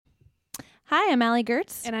Hi, I'm Allie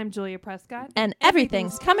Gertz. And I'm Julia Prescott. And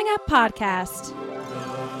Everything's Coming Up podcast.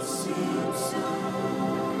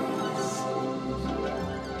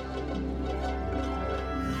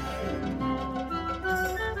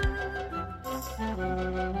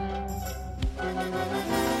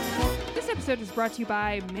 This episode is brought to you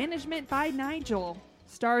by Management by Nigel.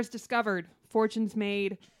 Stars discovered, fortunes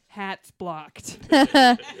made, hats blocked.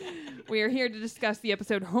 We are here to discuss the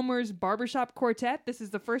episode Homer's Barbershop Quartet. This is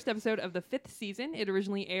the first episode of the 5th season. It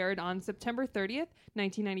originally aired on September 30th,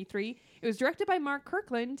 1993. It was directed by Mark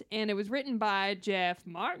Kirkland, and it was written by Jeff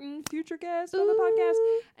Martin, future guest on the podcast.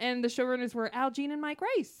 And the showrunners were Al Jean and Mike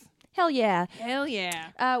Rice. Hell yeah. Hell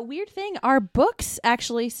yeah. Weird thing, our books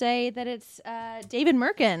actually say that it's David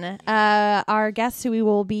Merkin. Our guests, who we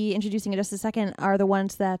will be introducing in just a second, are the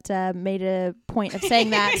ones that made a point of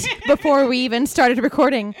saying that before we even started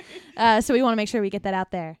recording. So we want to make sure we get that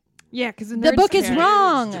out there. Yeah, because the book is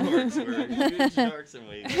wrong.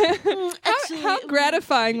 How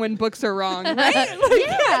gratifying when books are wrong, right?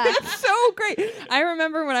 Yeah, it's so great. I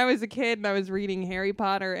remember when I was a kid and I was reading Harry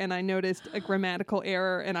Potter and I noticed a grammatical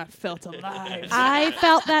error and I felt alive. I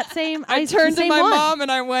felt that same. I turned to my mom and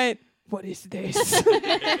I went, "What is this?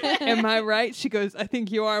 Am I right?" She goes, "I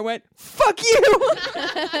think you are." I went, "Fuck you!"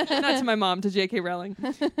 Not to my mom, to J.K. Rowling.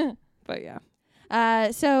 But yeah.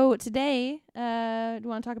 So today, do you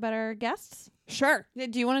want to talk about our guests? Sure.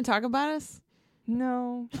 Do you want to talk about us?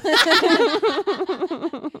 No.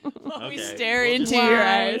 We stare into your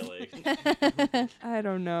eyes. I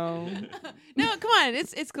don't know. No, come on.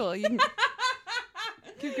 It's cool. You can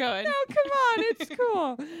keep going. No, come on. It's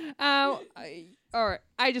cool. All right.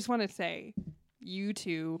 I just want to say, you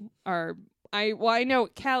two are. I know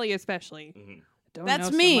Callie especially. Mm-hmm. Don't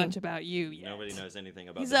That's know me. so much about you yet. Nobody knows anything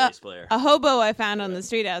about He's the bass player. a hobo I found on the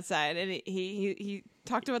street outside, and he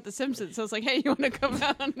talked about The Simpsons. So I was like, "Hey, you want to come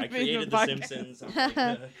out and I be created a The podcast?" Simpsons. I'm like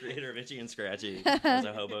the creator of Itchy and Scratchy. As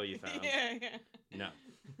a hobo you found. Yeah. No.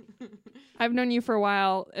 I've known you for a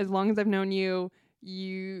while. As long as I've known you,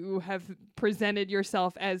 you have presented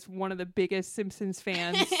yourself as one of the biggest Simpsons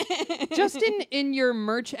fans. Just in your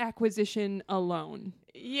merch acquisition alone.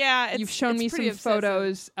 Yeah, you've shown me some obsessive.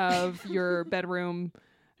 photos of your bedroom.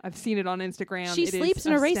 I've seen it on Instagram. She It sleeps is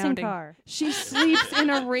in a racing astounding. car. She sleeps in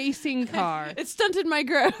a racing car. It stunted my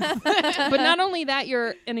growth. But not only that,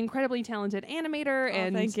 you're an incredibly talented animator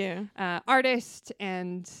and thank you. Artist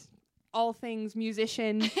and all things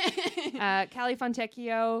musician. Callie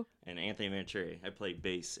Fontecchio. And Anthony Venturi. I play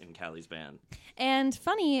bass in Callie's band. And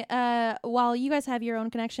funny, while you guys have your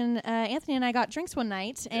own connection, Anthony and I got drinks one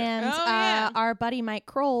night, and our buddy Mike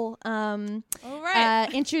Kroll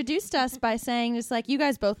introduced us by saying, just like, you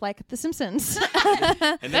guys both like The Simpsons.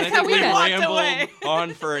 And then I think we walked rambled away.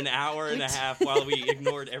 on for an hour and a half while we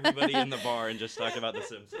ignored everybody in the bar and just talked about The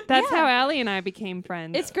Simpsons. That's how Allie and I became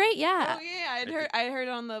friends. It's great, yeah. Oh yeah, I heard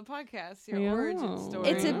on the podcast your origin story.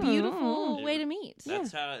 It's a Oh. beautiful way to meet.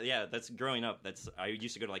 That's how. Yeah, that's growing up. I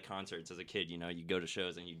used to go to like concerts as a kid. You know, you go to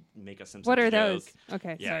shows and you make a Simpsons What are joke. those?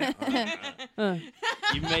 Okay, Yeah. sorry.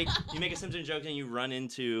 You make a Simpsons joke and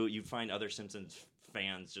you find other Simpsons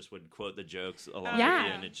fans just would quote the jokes along with you,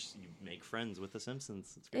 and you make friends with the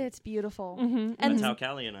Simpsons. It's great. It's beautiful. Mm-hmm. And That's how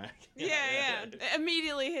Callie and I. Yeah.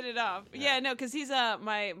 Immediately hit it off. Yeah, no, because he's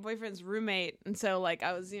my boyfriend's roommate, and so like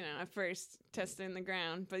I was, at first testing the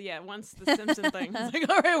ground, but yeah, once the Simpson thing, I was like,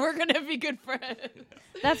 all right, we're gonna be good friends.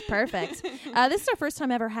 That's perfect. This is our first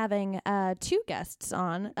time ever having 2 guests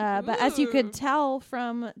on, but as you could tell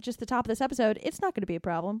from just the top of this episode, it's not going to be a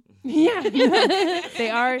problem. Yeah. They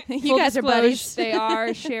are. You guys are buddies. They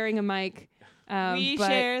are sharing a mic. We but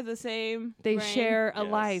share the same. They brain. share a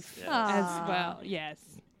Yes, life yes. as Aw. well. Yes.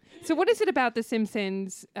 So what is it about The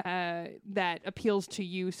Simpsons that appeals to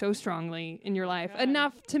you so strongly in your life, God.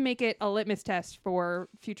 enough to make it a litmus test for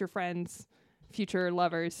future friends, future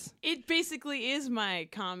lovers? It basically is my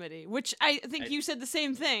comedy, which I think you said the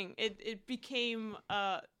same thing. It became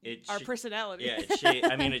our personality. Yeah,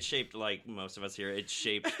 it shaped like most of us here. It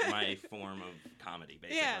shaped my form of comedy,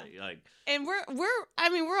 basically. Yeah. And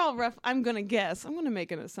we're all rough. I'm gonna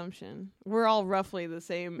make an assumption. We're all roughly the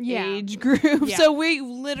same age group, Yeah. so we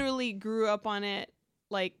literally grew up on it,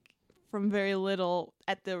 like from very little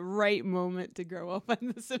at the right moment to grow up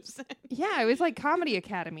on The Simpsons. Yeah, it was like Comedy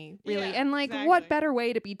Academy, really. Yeah, and like, exactly. what better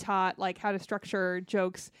way to be taught like how to structure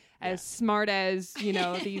jokes as smart as,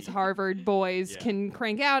 these Harvard boys can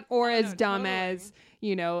crank out, or as dumb totally. as,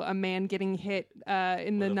 a man getting hit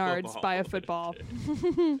in the With a nards football. by a football.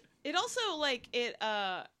 It also like it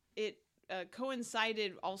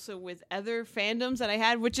coincided also with other fandoms that I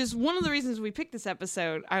had, which is one of the reasons we picked this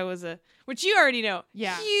episode. I was which you already know,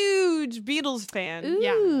 huge Beatles fan.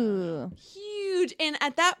 Ooh. Huge. And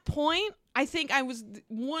at that point, I think I was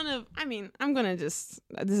I'm going to this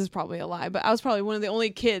is probably a lie, but I was probably one of the only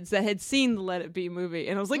kids that had seen the Let It Be movie.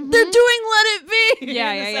 And I was like, they're doing Let It Be.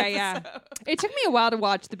 Yeah. It took me a while to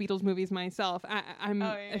watch the Beatles movies myself. I'm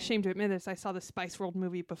ashamed to admit this. I saw the Spice World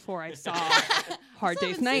movie before I saw Hard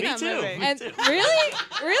Day's Night. Me too. And really?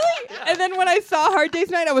 Yeah. And then when I saw Hard Day's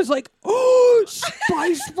Night, I was like, oh,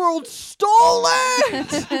 Spice World stole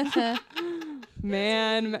it.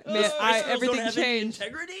 Man, everything changed.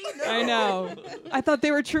 Integrity? No. I know. I thought they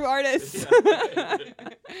were true artists.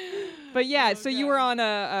 But yeah, so you were on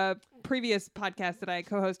a previous podcast that I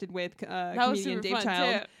co-hosted with comedian Dave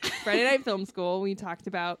Child, Friday Night Film School. We talked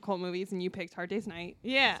about cult movies, and you picked Hard Day's Night.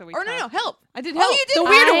 Yeah. So no, Help. I did Oh, Help. you did the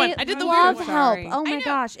weirder one. I did the love weirder one. Help. Sorry. Oh my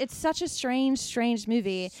gosh, it's such a strange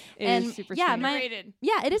movie. It and is super yeah, strange. Underrated.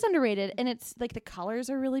 yeah, it is underrated, and it's like the colors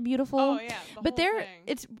are really beautiful. Oh yeah. But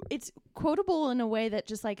it's quotable in a way that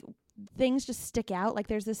just like things just stick out. Like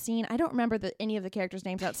there's this scene, I don't remember any of the characters'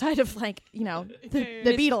 names outside of like, the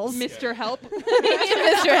Beatles. Mr. Help.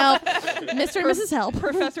 Mr. Help. Mr. and Mrs. Help.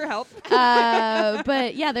 Professor Help.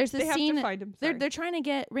 But yeah, there's this They have scene. to find him. Sorry. They're trying to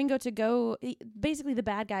get Ringo to go. Basically, the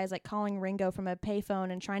bad guy is like calling Ringo from a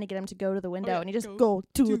payphone and trying to get him to go to the window, and he just go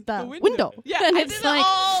to the window. Yeah, and I it's did like, that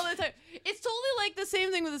all the time. It's totally like the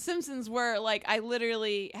same thing with The Simpsons, where like I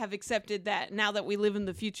literally have accepted that now that we live in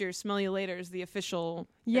the future, "Smell You Later" is the official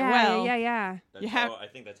farewell. Yeah. I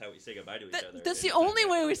think that's how we say goodbye to each other. That's the only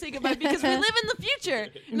way we say goodbye because we live in the future,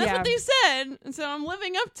 and that's what they said. And so I'm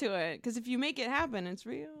living up to it because if you make it happen, it's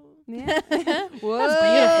real. Yeah. Whoa. That's beautiful.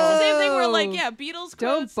 It's the same thing where like Beatles.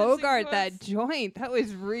 Don't quotes, Simpson bogart quotes. that joint. That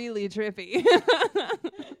was really trippy.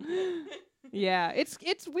 Yeah,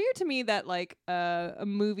 it's weird to me that like a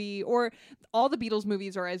movie or all the Beatles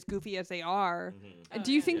movies are as goofy as they are. Mm-hmm.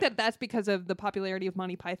 Do you think that that's because of the popularity of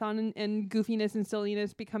Monty Python and goofiness and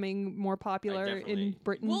silliness becoming more popular in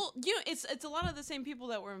Britain? Well, it's a lot of the same people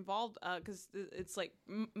that were involved because it's like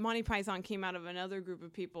Monty Python came out of another group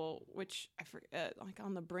of people, which I forget, like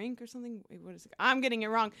On the Brink or something. Wait, what is it? I'm getting it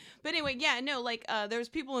wrong. But anyway, there was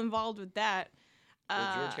people involved with that.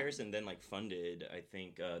 Well, George Harrison then like funded, I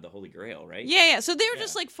think, the Holy Grail, right? Yeah. So they were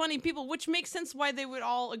just like funny people, which makes sense why they would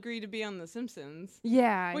all agree to be on The Simpsons.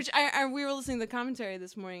 Yeah. Which we were listening to the commentary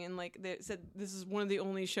this morning, and like they said, this is one of the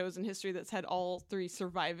only shows in history that's had all three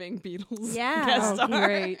surviving Beatles. Yeah. guest Oh, star.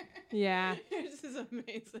 great. Yeah. This is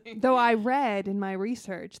amazing. Though I read in my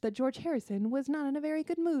research that George Harrison was not in a very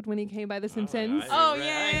good mood when he came by The Simpsons. Oh, I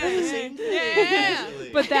yeah. had the same thing, Yeah.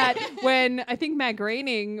 actually. But that when I think Matt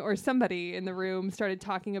Groening or somebody in the room started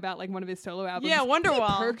talking about like one of his solo albums, Yeah,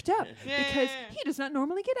 Wonderwall. he perked up Yeah, because yeah, yeah. he does not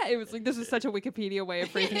normally get. It was like this is such a Wikipedia way of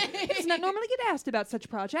phrasing it. He does not normally get asked about such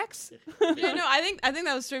projects. Yeah, no, I think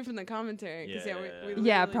that was straight from the commentary. 'Cause, we literally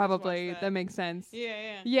Yeah, just probably watched that makes sense.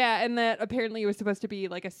 Yeah. Yeah, and that apparently it was supposed to be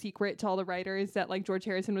like a secret to all the writers that like George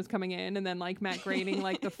Harrison was coming in, and then like Matt Groening,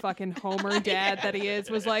 like the fucking Homer dad that he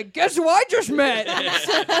is, was like, "Guess who I just met?"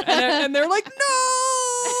 and they're like,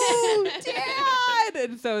 "No, Dad!"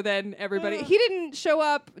 And so then everybody, he didn't show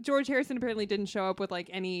up. George Harrison apparently didn't show up with like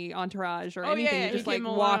any entourage or Oh, anything. yeah, he just he like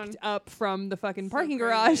came walked alone. up from the fucking So parking crazy.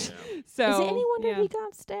 garage. Yeah. So is it any wonder yeah. he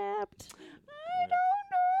got stabbed?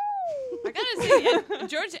 I gotta say,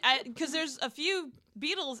 George, because there's a few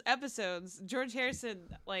Beatles episodes. George Harrison,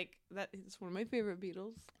 like that, is one of my favorite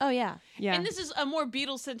Beatles. Oh yeah, Yeah, And this is a more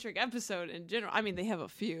Beatles-centric episode in general. I mean, they have a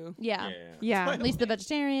few. yeah. yeah. At least the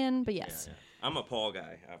vegetarian, but yes. Yeah. I'm a Paul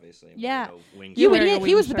guy, obviously. Yeah. Wing You wearing a idiot! wing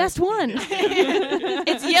He was the shirt. best one.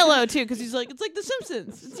 It's yellow too, because he's like, it's like The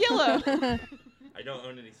Simpsons. It's yellow. I don't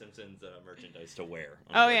own any Simpsons merchandise to wear.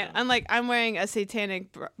 Oh yeah, I'm wearing a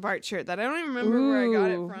Satanic Bart shirt that I don't even remember where I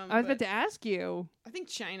got it Ooh, from. I was but about to ask you. I think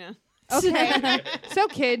China. Okay. So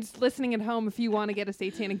kids listening at home, if you want to get a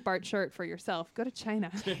Satanic Bart shirt for yourself, go to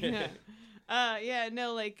China.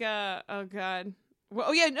 Oh god. Well,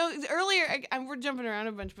 oh yeah, no. Earlier, we're jumping around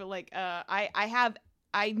a bunch, but like,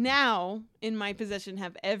 I now in my possession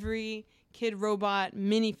have every Kid Robot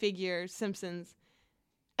minifigure Simpsons,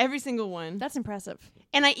 every single one. That's impressive.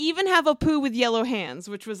 And I even have a Pooh with yellow hands,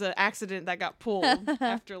 which was an accident that got pulled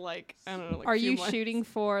after like I don't know. Like Are a few you months. shooting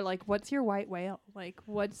for like what's your white whale? Like,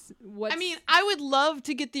 what's? I mean, I would love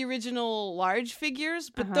to get the original large figures,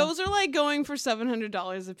 but those are like going for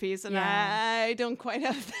 $700 a piece, and I don't quite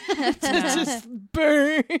have that to just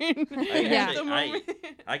burn.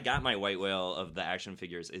 I got my white whale of the action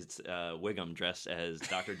figures. It's Wiggum dressed as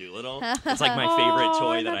Dr. Dolittle. It's like my favorite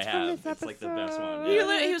toy that I have. It's like the best one.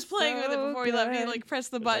 Yeah. He was playing with it before he left. He like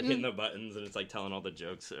pressed the button. Like hitting the buttons, and it's like telling all the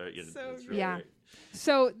jokes. So it's really great.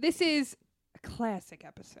 So this is a classic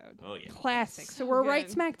episode. Oh yeah, classic. So So we're good. right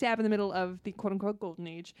smack dab in the middle of the quote unquote golden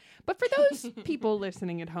age. But for those people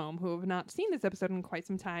listening at home who have not seen this episode in quite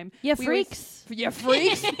some time, You we freaks. you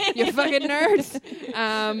freaks, you fucking nerds.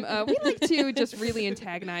 We like to just really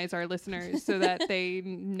antagonize our listeners so that they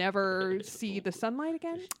never see the sunlight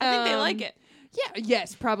again. I think they like it. Yeah,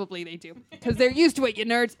 yes, probably they do because they're used to it, you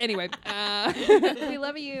nerds. Anyway, we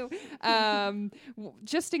love you.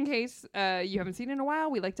 Just in case you haven't seen it in a while,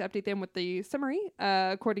 we like to update them with the summary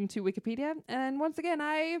according to Wikipedia. And once again,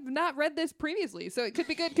 I've not read this previously, so it could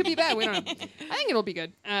be good, could be bad. We don't know. I think it'll be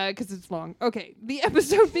good because it's long. Okay, the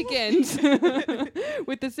episode begins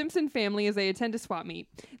with the Simpson family as they attend a swap meet.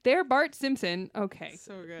 They're Bart Simpson. Okay,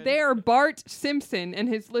 So good. they're Bart Simpson and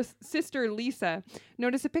his sister Lisa.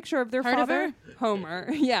 Notice a picture of their Heard of father, her? Homer.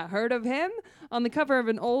 Yeah, heard of him? On the cover of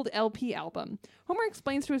an old LP album. Homer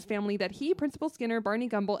explains to his family that he, Principal Skinner, Barney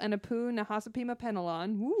Gumble, and Apu Nahasapima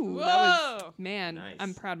Penelon. Ooh, that was, Whoa! man, Nice.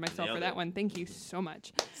 I'm proud of myself Nailed for that it. one. Thank you so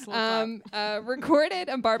much. Slow clap. Recorded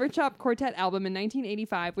a barbershop quartet album in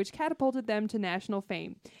 1985, which catapulted them to national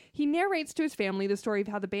fame. He narrates to his family the story of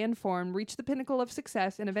how the band formed, reached the pinnacle of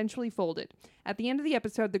success, and eventually folded. At the end of the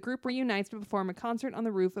episode, the group reunites to perform a concert on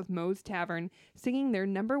the roof of Moe's Tavern, singing their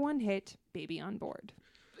 #1 hit, Baby on Board.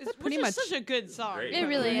 It's pretty which much- is such a good song. Great. It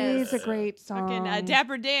really It's is. a great song. Fucking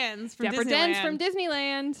Dapper Dans from Dapper Disneyland. Dans from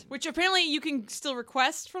Disneyland. Which apparently you can still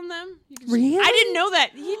request from them. You can Really? I didn't know that.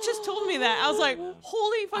 He just told me that. I was like,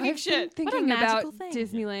 holy fucking I've shit. been What a thinking about magical thing.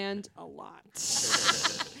 Disneyland a lot.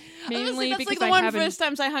 Honestly, Mainly that's because like the I one haven't. first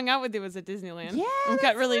times I hung out with you was at Disneyland. Yeah, I got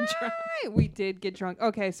that's really right. drunk. We did get drunk.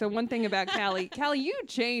 Okay, so one thing about Callie. Callie, you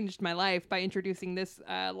changed my life by introducing this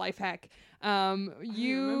life hack. You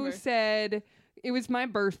remember. said it was my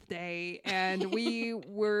birthday and we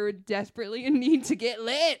were desperately in need to get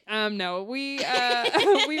lit. No, we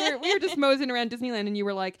we were just moseying around Disneyland and you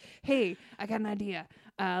were like, "Hey, I got an idea.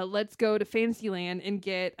 Let's go to Fantasyland and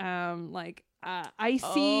get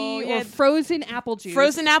icy or frozen apple juice."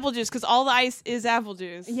 Frozen apple juice, because all the ice is apple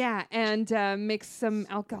juice. Yeah, and mix some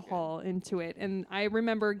alcohol into it. And I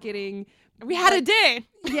remember getting. We had a day.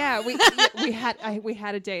 Yeah, we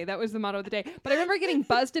had a day. That was the motto of the day. But I remember getting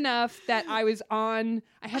buzzed enough that I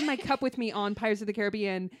had my cup with me on Pirates of the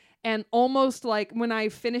Caribbean, and almost like when I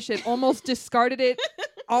finished it, almost discarded it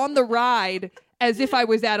on the ride as if I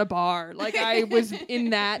was at a bar. Like I was in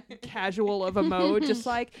that casual of a mode, just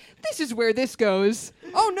like, this is where this goes.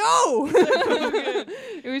 Oh no!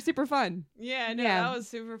 It was super fun. Yeah, no, Yeah. that was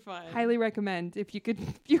super fun. Highly recommend if you could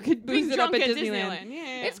Being booze it up drunk at at Disneyland.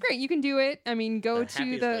 Yeah. It's great. You can do it. I mean, go The to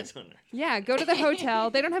happiest the place on earth. go to the hotel.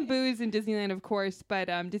 They don't have booze in Disneyland, of course, but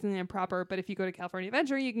Disneyland proper. But if you go to California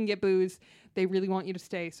Adventure, you can get booze. They really want you to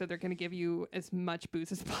stay, so they're going to give you as much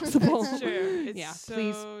booze as possible. It's true. It's yeah, so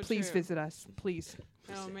please true. visit us, please.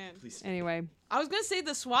 Oh man. Please. Anyway, I was gonna say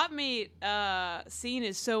the swap meet scene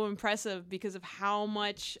is so impressive because of how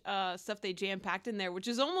much stuff they jam packed in there, which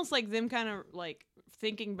is almost like them kind of like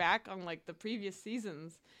thinking back on like the previous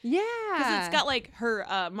seasons. yeah, Because it's got like her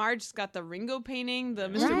Marge's got the Ringo painting, the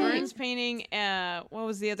Mr. Right. Burns painting. What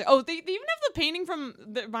was the other? Oh, they even have the painting from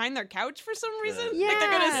behind their couch for some reason. Like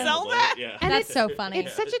they're Yeah. gonna sell that. Yeah. And That's so funny.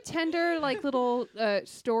 It's such a tender, like little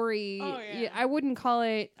story. Oh, yeah. I wouldn't call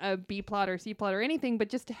it a B plot or C plot or anything, but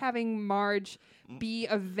just having Marge be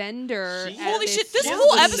a vendor. She- at Holy this shit! This She's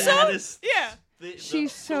whole the episode. saddest- Yeah. the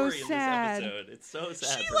She's so story of this sad. episode. It's so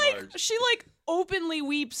sad She for like Marge. she like openly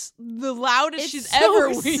weeps the loudest It's she's so ever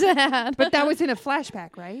wept. sad. But that was in a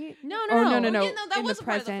flashback, right? no, Oh, no, no. Yeah, no, that in the wasn't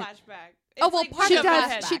part of the present. flashback. Oh, It's well, like part She of one the of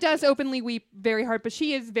does. the She does openly weep very hard, but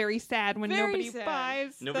she is very sad when Very nobody sad.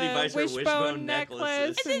 buys. Nobody the buys her wishbone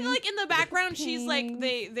necklaces. And then, like in the background, she's like,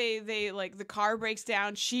 they like the car breaks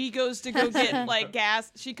down. She goes to go get like gas.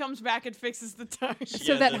 She comes back and fixes the tire.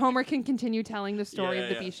 So Yeah, that the- Homer can continue telling the story Yeah, of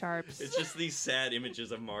the yeah. B Sharps. It's just these sad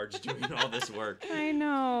images of Marge doing all this work. I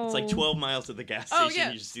know. It's like 12 miles to the gas Oh, station.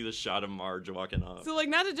 yeah. You just see the shot of Marge walking off. So like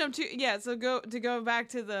not to jump too, yeah. So go back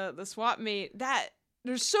to the swap meet. That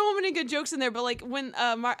there's so many good jokes in there. But like when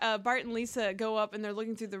Bart and Lisa go up and they're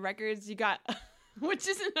looking through the records, you got. Which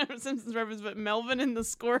isn't a Simpsons reference, but Melvin and the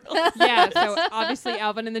Squirrel. Yeah, so obviously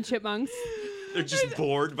Alvin and the Chipmunks. They're just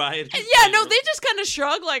bored by it. Yeah, no, they just kind of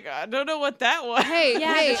shrug like, I don't know what that was. Hey,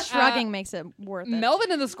 Yeah, the shrugging makes it worth it.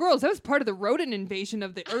 Melvin and the Squirrels, that was part of the rodent invasion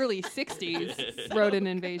of the early 60s. Rodent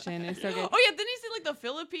invasion is so good. Oh, yeah, then he said, like, the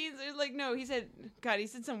Philippines. Like, no, he said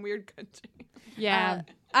some weird country. Yeah.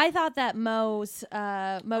 I thought that Moe's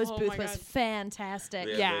Oh booth my was God. fantastic.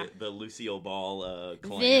 Yeah. The Lucille Ball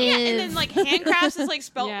clan. Yeah, and then, like, handcrafts is, like,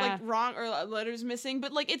 spelt, Yeah. like, wrong or letters missing.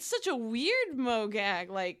 But, like, it's such a weird Moe gag.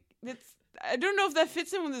 Like, I don't know if that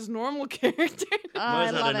fits in with his normal character. I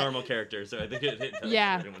Moe's not love a it. normal character, so I think it does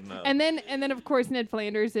Yeah. fit in with Moe. And then of course Ned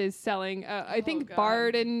Flanders is selling I think God.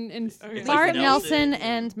 Bard and It's like Bart Nelson Nelson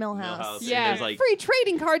and Milhouse. Milhouse. yeah, There's, like- free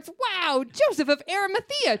trading cards. Wow, Joseph of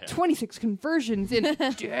Arimathea, 26 conversions in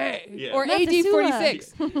a day, Yeah. or AD Methuselah.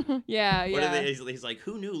 46. Yeah, What are yeah. they? He's like,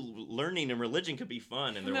 who knew learning and religion could be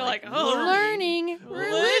fun? And they're like, oh, Learning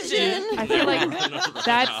religion. I feel like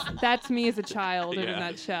that's that's me as a child in a Yeah.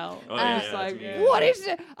 nutshell. Oh, I'm yeah, just yeah, like, that's me. what is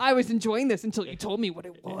it? I was enjoying this until you told me what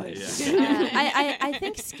it was. Yeah. I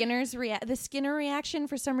think the Skinner reaction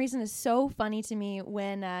for some reason is so funny to me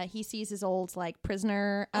when he sees his old like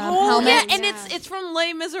prisoner helmet. yeah, and it's from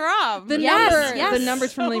Les Miserables. The Yes. the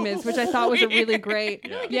numbers from Les Mis, which I thought was a really great.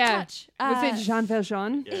 Yeah. Yeah, touch. was it Jean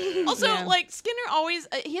Valjean? Yeah. Also, Yeah. like Skinner always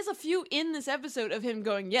he has a few in this episode of him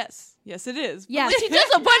going, yes, it is. But, Yes. like, he does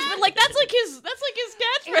a bunch, but like that's like his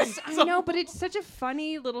catchphrase. I know, but it's such a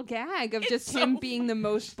funny little gag of just so him being the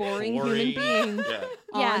most boring human Boring. being Yeah.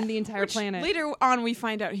 Yeah. on the entire planet. Later on, we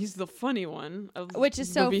find out he's the funny one, of Which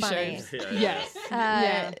is so the funny. Bichons. Yeah. Yes.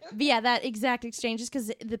 Yeah. But yeah, that exact exchange, just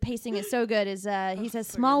because the pacing is so good, is he says,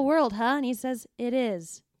 "Small world, huh?" And he says, "It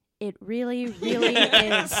is. It really, really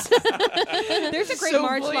is." There's a great So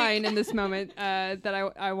Marge bleak. line in this moment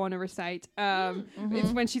that I want to recite.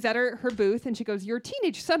 It's when she's at her booth and she goes, "Your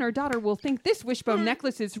teenage son or daughter will think this wishbone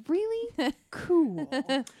necklace is really cool."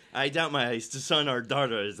 I doubt my son or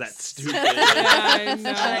daughter is that stupid. I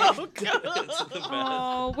know. Oh god. It's the best.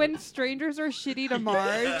 Oh, when strangers are shitty to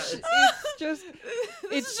Marge, it's just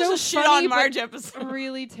This it's is so just a shit funny, on Marge but episode.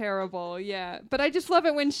 really terrible. Yeah, but I just love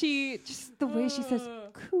it when she just the way she says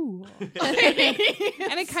cool, and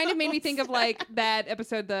it kind of made me think of like that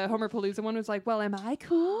episode, the Homer Palooza one was like, well, am I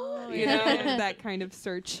cool? You know, that kind of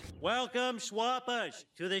search. Welcome, swappers,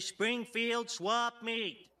 to the Springfield Swap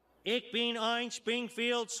Meet. Ich bin ein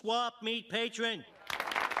Springfield Swap Meet patron.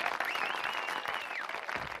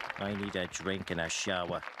 I need a drink and a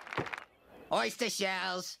shower. Oyster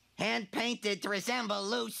shells, hand-painted to resemble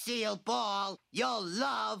Lucille Ball. You'll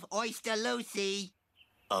love Oyster Lucy.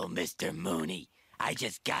 Oh, Mr. Mooney, I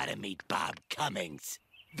just gotta meet Bob Cummings.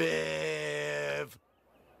 Viv!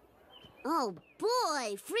 Oh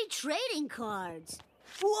boy, free trading cards.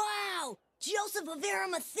 Wow, Joseph of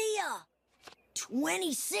Arimathea.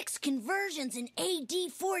 26 conversions in AD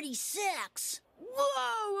 46.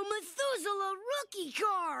 Whoa, a Methuselah rookie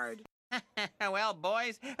card. Well,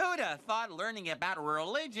 boys, who'd have thought learning about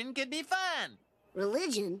religion could be fun?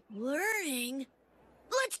 Religion? Learning?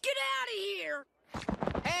 Let's get out of here.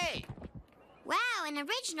 Hey, Wow, an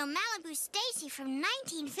original Malibu Stacy from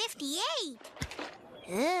 1958.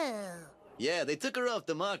 Ew. Yeah, they took her off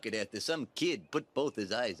the market after some kid put both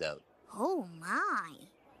his eyes out. Oh my.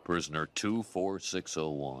 Prisoner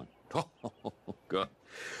 24601. Oh, God.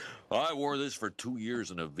 I wore this for 2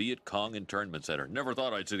 years in a Viet Cong internment center. Never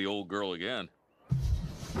thought I'd see the old girl again.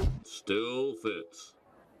 Still fits.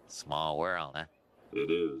 small world, huh?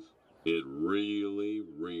 It is. It really,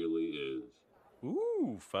 really is.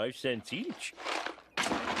 Ooh, 5 cents each.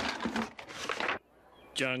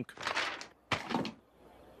 Junk.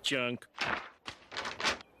 Junk.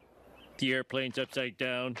 The airplane's upside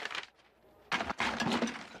down.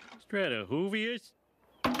 Stratohoovius?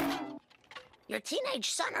 Your teenage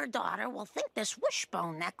son or daughter will think this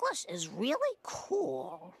wishbone necklace is really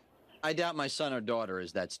cool. I doubt my son or daughter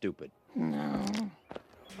is that stupid.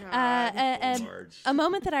 A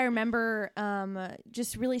moment that I remember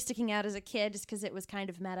just really sticking out as a kid, just because it was kind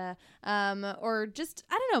of meta, or just,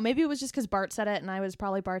 I don't know, maybe it was just because Bart said it and I was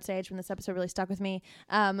probably Bart's age when this episode really stuck with me.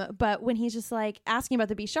 But when he's just like asking about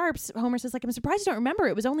the B Sharps, Homer says, like, I'm surprised you don't remember.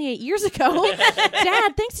 It was only 8 years ago.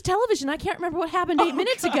 Dad, thanks to television, I can't remember what happened 8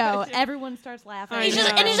 minutes ago. Everyone starts laughing.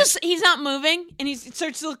 He's not moving, and he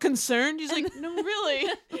starts to look concerned. He's like, no, really.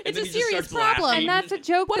 It's then a he just serious starts problem. laughing. And that's a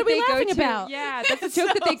joke What that are we they go laughing to. about? Yeah, that's a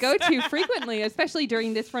joke that they go to frequently, especially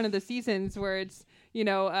during this run of the seasons where it's, you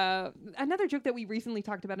know, another joke that we recently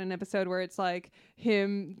talked about in an episode where it's like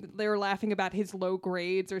they were laughing about his low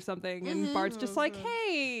grades or something, and Bart's just like,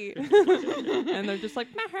 hey. And they're just like,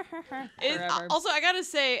 forever. Also, I gotta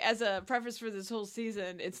say, as a preface for this whole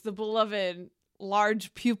season, it's the beloved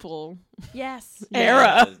large pupil Yes.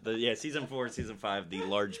 era. Season 4, season 5, the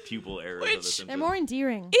large pupil era of The Simpsons. They're more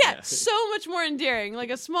endearing. Yeah, so much more endearing, like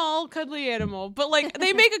a small, cuddly animal. But like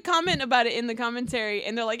they make a comment about it in the commentary,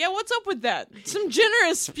 and they're like, "Yeah, what's up with that? Some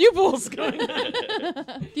generous pupils going on."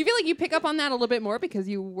 Do you feel like you pick up on that a little bit more because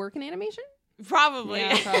you work in animation? Probably.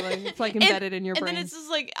 Yeah, probably. It's like embedded in your brain. And then it's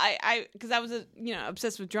just like because I was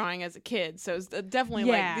obsessed with drawing as a kid, so it's definitely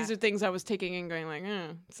Yeah. like these are things I was taking in, going like,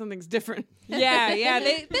 something's different. Yeah. They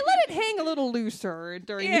let it hang a little looser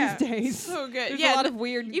during these days. So good. There's Yeah, a lot of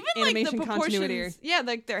weird even animation like the continuity here. proportions. Yeah,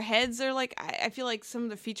 like their heads are like I feel like some of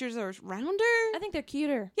the features are rounder. I think they're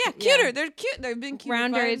cuter. Yeah, cuter. They're cute. They've been cute.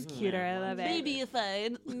 Rounder is cuter. I love it.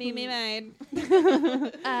 Babyified. Made.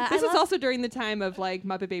 I This was love- also during the time of like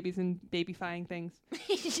Muppet Babies and babyfying things.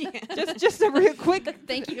 Just a real quick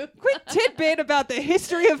quick tidbit about the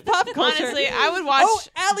history of pop culture. Honestly, I would watch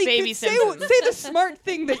Allie, Baby say Simpsons. the smart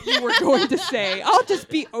thing that you were going to say. I'll just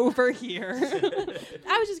be over here.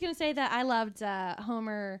 I was just going to say that I loved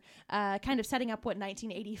Homer kind of setting up what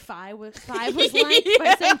 1985 was like by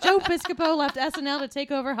saying Joe Piscopo left SNL to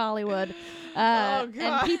take over Hollywood. And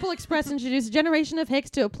People Express introduced a generation of Hicks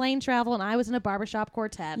to a plane travel, and I was in a barbershop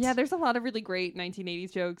quartet. Yeah, there's a lot of really great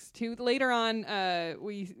 1980s jokes too. Later on,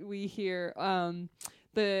 we hear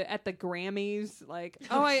at the Grammys, like,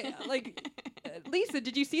 Lisa,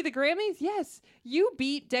 did you see the Grammys? Yes, you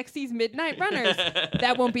beat Dexy's Midnight Runners.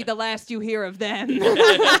 That won't be the last you hear of them.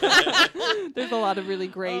 There's a lot of really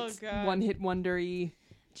great one-hit wondery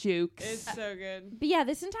jokes. It's so good. But yeah,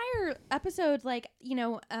 this entire episode, like,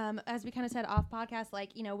 as we kind of said off podcast,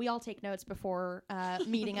 like, we all take notes before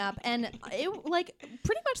meeting up, and it, like,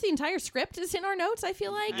 pretty much the entire script is in our notes, I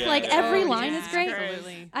feel like. Every line is great.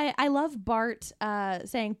 Absolutely. I love Bart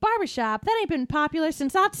saying, barbershop, that ain't been popular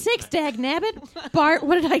since '06, dag nabbit. Bart,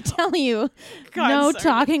 what did I tell you? No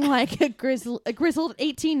talking like a grizzled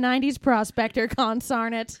 1890s prospector,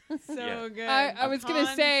 consarn it. So good. I was going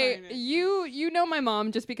to say, you know my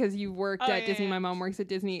mom just because you worked at Disney. My mom works at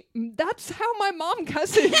Disney. That's how my mom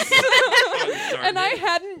cusses. And I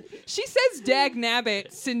hadn't. She says dag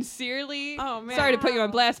nabbit sincerely. Oh, man. Sorry to put you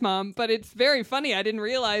on blast, Mom, but it's very funny. I didn't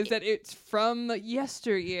realize that it's from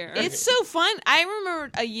yesteryear. It's so fun. I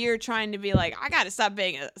remember a year trying to be like, I gotta stop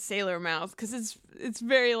being a sailor mouth because it's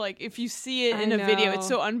very like if you see it in a video, it's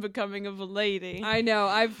so unbecoming of a lady. I know.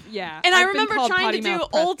 And I've I been remember called trying to potty do mouth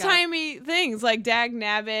old Prescott. timey things like dag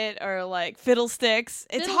nabbit or like fiddlesticks.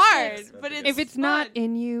 It's Fiddlesticks. hard, but it's If it's fun. not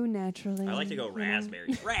in you naturally. I like to go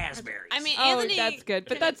raspberries. Raspberries. I mean, Oh, Anthony. that's good.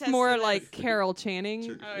 But can that's attest more to this. like Carol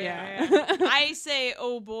Channing. Oh, yeah. I say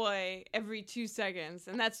 "oh boy" every 2 seconds,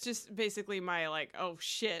 and that's just basically my like "oh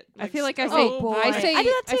shit." I feel like I say Oh, boy. I say I do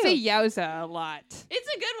that I say too. yowza a lot.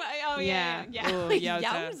 It's a good one. Oh yeah, Yeah. yeah. Ooh, yowza.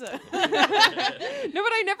 Yowza. No,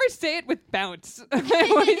 but I never say it with bounce. I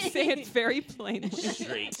always say it very plainly.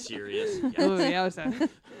 Straight serious. Ooh, yowza.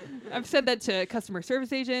 I've said that to customer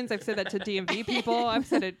service agents. I've said that to DMV people.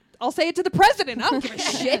 I'll say it to the president. I don't give a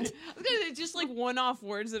shit. I was gonna say just like one-off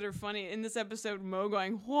words that are funny in this episode. Mo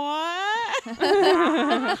going what?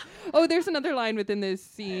 Oh, there's another line within this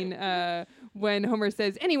scene when Homer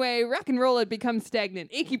says, anyway, rock and roll had become stagnant.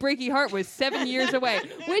 Achy Breaky Heart was 7 years away,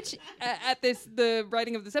 which the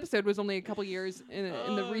writing of this episode was only a couple years in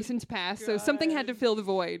the recent past. So something had to fill the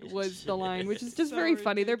void was the line, which is just So very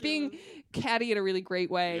funny. They're being catty in a really great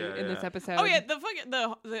way in this episode. Oh yeah,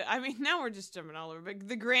 the I mean now we're just jumping all over, but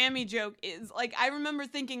the Grammy joke is like I remember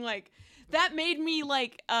thinking like that made me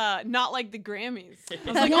like not like the Grammys. I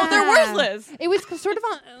was like, oh, they're worthless. It was sort of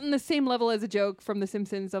on the same level as a joke from The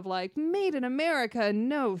Simpsons of like, made in America,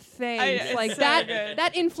 no thanks. It's Like so that good.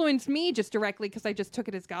 that influenced me just directly because I just took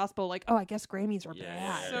it as gospel. Like, oh, I guess Grammys are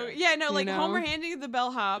bad. So yeah, no, like know? Homer handing the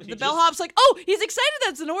bellhop. The bellhop's like, oh, he's excited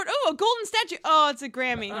that's an award. Oh, a golden statue. Oh, it's a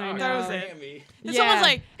Grammy. I Throws know. it. And someone's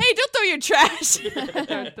like, hey, don't throw your trash.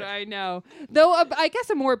 I know. Though I guess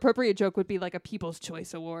a more appropriate joke would be like a People's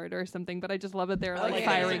Choice Award or something. But I just love that they're like yeah.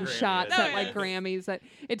 firing Grammy, shots yeah. at like Grammys. That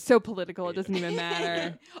it's so political. It doesn't even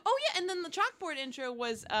matter. Oh yeah, and then the chalkboard intro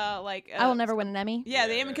was like I will never win an Emmy. Yeah,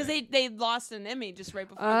 the Emmy because they lost an Emmy just right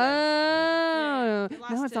before. that. Oh, they now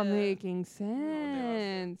lost it's all to- making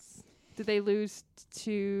sense. Did they lose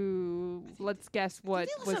to? Let's guess what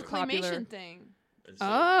They lost was a popular. claymation thing.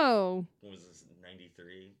 Oh, What was this?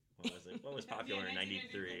 93. What was it? What was popular in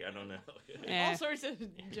 93? I don't know. Eh. All sorts of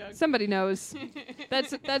jokes. Somebody knows.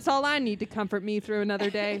 That's all I need to comfort me through another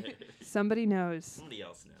day. Somebody knows. Somebody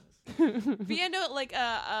else knows. But yeah, no, like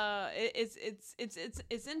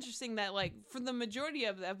it's interesting that like for the majority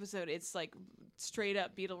of the episode, it's like straight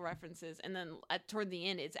up Beatle references, and then toward the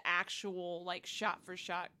end, it's actual like shot for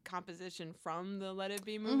shot composition from the Let It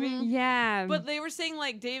Be movie. Yeah, but they were saying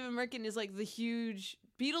like David Merkin is like the huge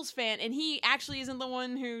Beatles fan, and he actually isn't the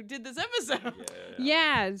one who did this episode.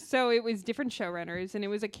 Yeah, so it was different showrunners, and it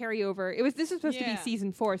was a carryover. This was supposed to be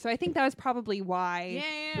season 4, so I think that was probably why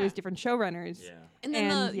it was different showrunners. Yeah. And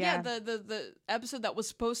then the episode that was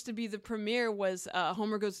supposed to be the premiere was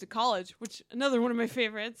Homer Goes to College, which another one of my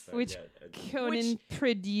favorites. Which Conan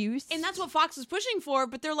produced. And that's what Fox was pushing for,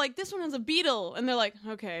 but they're like, this one has a Beatle. And they're like,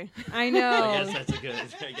 okay. I know. I guess that's a good.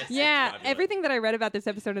 Yeah, everything that I read about this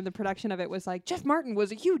episode and the production of it was like, Jeff Martin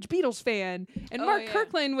was a huge Beatles fan, and Mark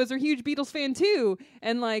Kirkland was a huge Beatles fan too.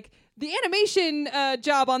 And like, the animation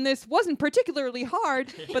job on this wasn't particularly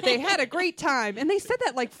hard, but they had a great time. And they said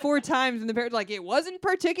that like 4 times in the period. Like, it wasn't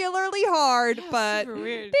particularly hard, but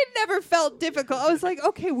it never felt difficult. I was like,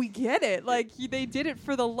 okay, we get it. Like, they did it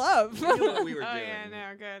for the love. We knew what we were doing. Yeah,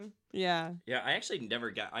 no, good. Yeah. Yeah, I actually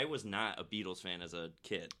I was not a Beatles fan as a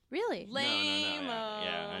kid. Really? Lame.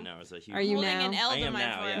 Yeah, I know. I was a huge. Are you holding now? an L I to am my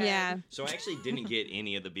now, forehead. Yeah. So I actually didn't get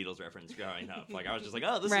any of the Beatles reference growing up. Like, I was just like,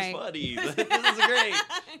 oh, this Right. is funny. This is great.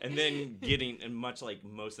 And then and much like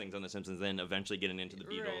most things on The Simpsons, then eventually getting into the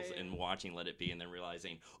Beatles and watching Let It Be, and then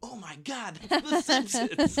realizing, oh my God, that's The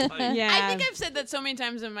Simpsons. Like, Yeah. I think I've said that so many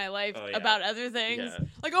times in my life Oh, yeah. about other things. Yeah.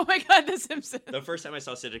 Like, oh my God, The Simpsons. the first time I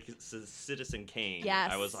saw Citizen Kane,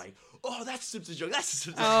 Yes. I was like, oh, that's a Simpsons joke. That's a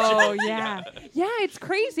Simpsons Oh, joke. yeah. Yeah, it's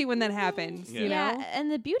crazy when that happens, you know? Yeah,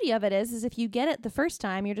 and the beauty of it is if you get it the first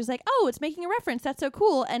time, you're just like, oh, it's making a reference. That's so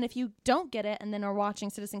cool. And if you don't get it and then are watching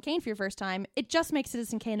Citizen Kane for your first time, it just makes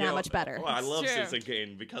Citizen Kane that much better. Well, I love true. Citizen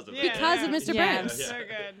Kane because of Because of Mr. Yeah. Burns. So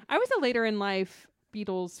good. I was a later in life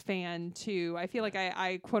Beatles fan too. I feel like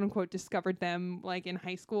I quote unquote discovered them like in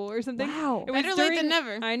high school or something. Wow. It was Better late than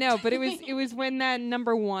never. I know, but it was when that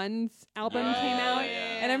Number Ones album came out,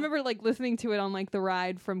 and I remember like listening to it on like the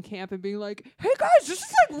ride from camp and being like, "Hey guys, this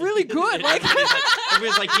is like really good." Like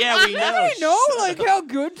everybody's like, yeah, we know. I know like how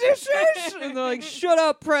good this is, and they're like, "Shut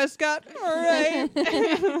up, Prescott." All right.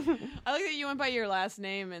 I like that you went by your last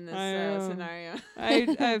name in this scenario.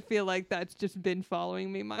 I feel like that's just been following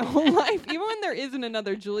me my whole life. Even when there isn't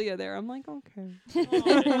another Julia there, I'm like, okay.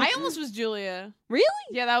 I almost was Julia. Really?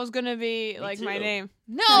 Yeah, that was gonna be like my too. name.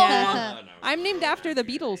 No. Yeah. No. I'm named after the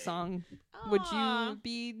Beatles song. Would you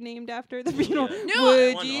be named after the Beatles? No.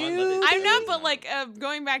 Would you? I'm not, but like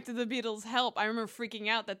going back to the Beatles' help, I remember freaking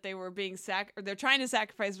out that they were being they're trying to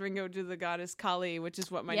sacrifice Ringo to the goddess Kali, which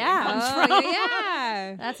is what my name comes Oh, from.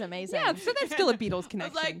 yeah. That's amazing. Yeah, so that's still a Beatles I was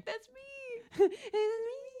connection. like, that's me.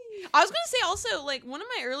 I was gonna say also, like, one of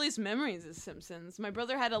my earliest memories is Simpsons. My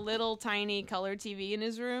brother had a little tiny color TV in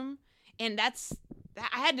his room, and I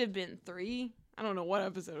had to have been 3. I don't know what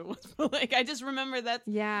episode it was, but like I just remember that.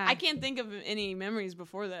 Yeah. I can't think of any memories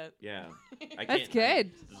before that. Yeah. That's good.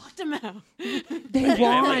 Locked them out. They I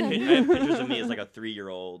won. have pictures of me as like a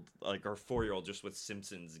 3-year-old, like or 4-year-old, just with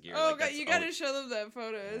Simpsons gear. Oh like, God, that's you gotta show them that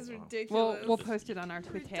photo. It's ridiculous. We'll post it on our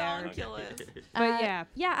Twitter. Ridiculous. But yeah.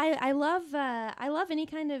 I love any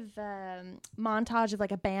kind of montage of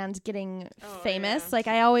like a band getting famous. yeah. Like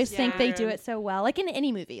I always think they Yeah. do it so well. Like in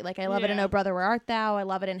any movie. Like I love it in Yeah. Oh Brother Where Art Thou. I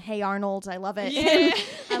love it in Hey Arnold. I love it. Yeah.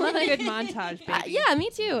 I love a good montage, baby. Yeah, me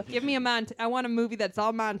too. Give me a I want a movie that's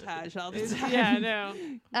all montage all the time. Yeah, no.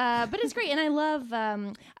 But it's great, and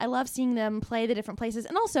I love seeing them play the different places,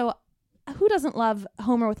 and also, who doesn't love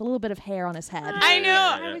Homer with a little bit of hair on his head? I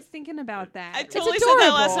know. I was thinking about that. I totally said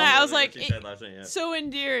that last adorable. night. I was Yeah, like, she said last night, yeah. so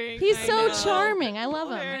endearing. He's I so know. charming. I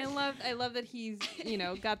love And him. I love that he's,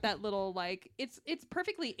 got that little like it's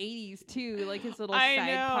perfectly 80s too, like his little I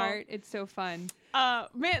side know. part. It's so fun.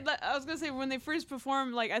 Man, I was gonna say when they first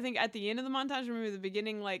performed, like I think at the end of the montage, remember the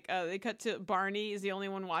beginning, like they cut to Barney is the only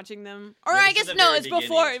one watching them, or No, I this guess is the no, very it's beginning.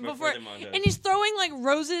 before, It's before the montage. and he's throwing like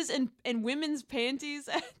roses and women's panties.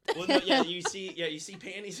 At Well, no, yeah, you see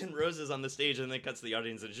panties and roses on the stage, and then it cuts to the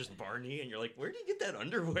audience, and it's just Barney, and you're like, where do you get that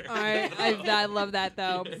underwear? I love that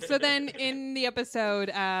though. So then in the episode,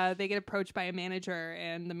 they get approached by a manager,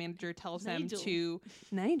 and the manager tells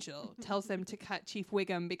Nigel tells them to cut Chief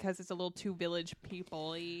Wiggum because it's a little too Village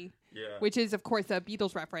People-y. Yeah. Which is, of course, a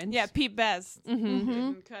Beatles reference. Yeah, Pete Best.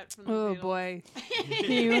 Mm-hmm. Cut from the Oh Beatles. boy,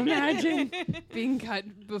 can you imagine being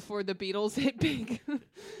cut before the Beatles hit big?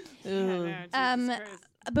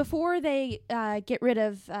 Before they get rid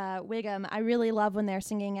of Wiggum, I really love when they're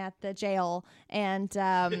singing at the jail, and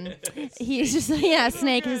he's just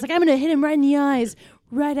Snake is like, I'm gonna hit him right in the eyes.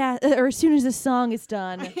 or as soon as the song is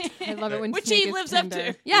done. I love it when Which Snake he is lives up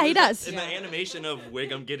tender. to. Yeah, he does. And the animation of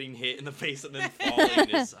Wiggum getting hit in the face and then falling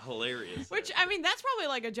is hilarious. Which, I mean, that's probably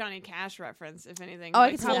like a Johnny Cash reference, if anything. Oh, I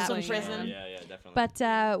like can see that. Folsom Probably, Prison. Yeah, definitely.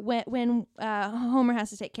 But when Homer has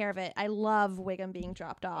to take care of it, I love Wiggum being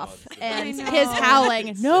dropped off it's and I know. his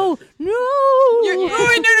howling. No. Oh,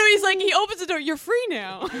 wait, no, he's like, he opens the door, you're free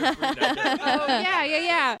now. Oh,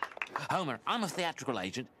 yeah. Homer, I'm a theatrical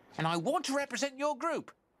agent, and I want to represent your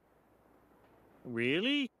group.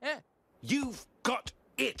 Really? Yeah. You've got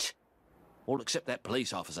it. All except that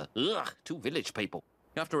police officer. Ugh, 2 village people.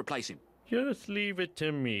 You have to replace him. Just leave it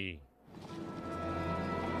to me.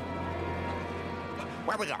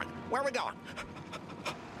 Where we going? Where we going?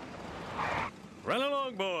 Run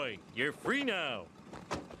along, boy. You're free now.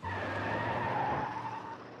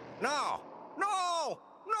 No! No!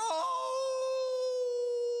 No!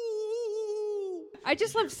 I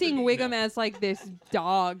just love seeing Wiggum as like this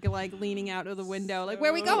dog, like leaning out of the window, like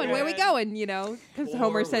where we going? Where we going? You know, because Poor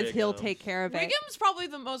Homer says he'll Wiggum. take care of it. Wiggum's probably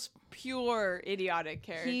the most pure idiotic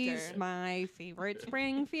character. He's my favorite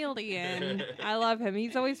Springfieldian. I love him.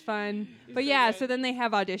 He's always fun. But yeah, so then they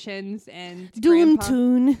have auditions and Doom Grandpa-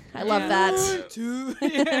 Tune. I love that.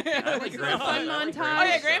 I like Grandpa. fun I like montage. Oh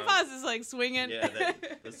yeah, Grandpa's Grandpa's is like swinging. song. Yeah,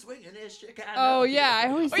 the swinging is Chicago. Oh yeah, I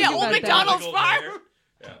always Oh think yeah, Old about that. McDonald's Michael farm. Bear.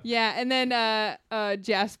 Yeah, and then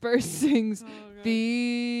Jasper sings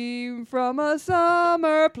theme from a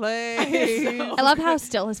summer place. I love how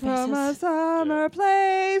still his face From a is. summer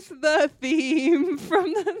place, the theme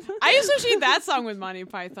from the. I associate that song with Monty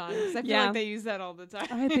Python because I feel Yeah. like they use that all the time.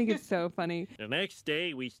 I think it's so funny. The next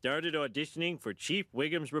day, we started auditioning for Chief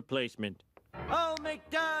Wiggum's replacement. Old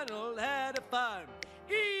MacDonald had a farm,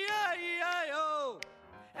 E-I-E-I-O.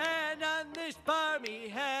 And on this farm he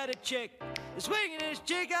had a chick, the swingin'est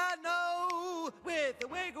chick I know, with a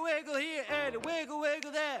wiggle wiggle here and a wiggle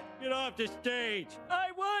wiggle there. Get off the stage.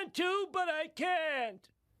 I want to, but I can't.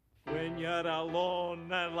 When you're alone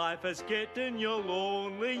and life is getting you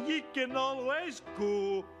lonely, you can always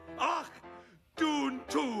go, ach,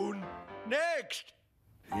 tune. Next.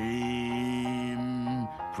 Theme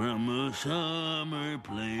from a summer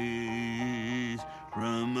place,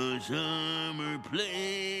 from a summer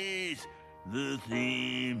place. The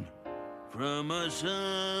theme from a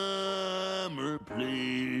summer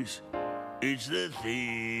place. It's the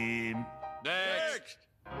theme. Next.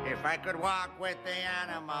 If I could walk with the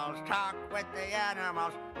animals, talk with the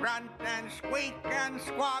animals, grunt and squeak and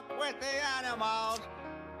squawk with the animals.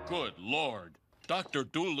 Good Lord. Dr.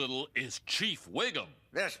 Doolittle is Chief Wiggum.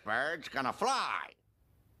 This bird's gonna fly.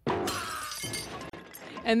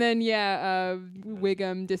 And then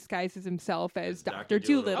Wiggum disguises himself as Dr.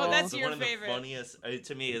 Doolittle. Oh, that's So your one of the favorite. funniest,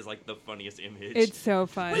 to me, is like the funniest image. It's so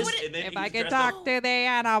fun. This- and then If he's I could dressed up- talk to the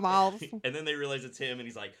animals. And then they realize it's him, and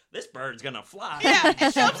he's like, "This bird's gonna fly." Yeah, it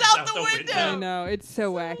jumps out the I window. know, it's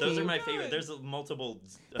so wacky. Those are my favorite. There's multiple.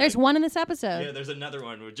 There's one in this episode. Yeah, there's another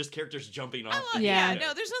one with just characters jumping off. Yeah,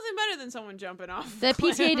 no, there's nothing better than someone jumping off. The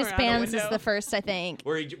climbing PTA around a disbands is window. the first, I think.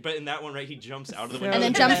 Where but in that one, right, he jumps out of the So window And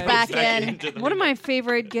then jumps good. back in. into the One of window. my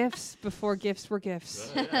favorite gifts before gifts were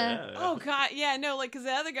gifts. Oh god, yeah, no, like because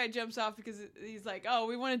the other guy jumps off because he's like, "Oh,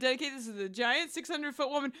 we want to dedicate this to the giant 600-foot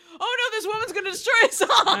woman." Oh no, this woman's gonna destroy us all.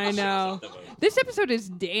 I know. This episode is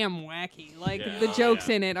damn wacky. Like Yeah. the Oh, jokes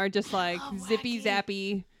yeah. in it are just like zippy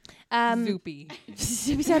zappy, zoopy.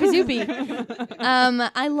 Zippy zappy zoopy.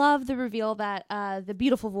 I love the reveal that the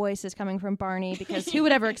beautiful voice is coming from Barney because who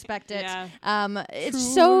would ever expect it? Yeah.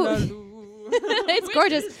 It's so. It's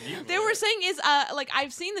gorgeous. They were saying is like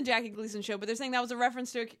I've seen the Jackie Gleason show, but they're saying that was a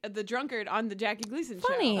reference to the drunkard on the Jackie Gleason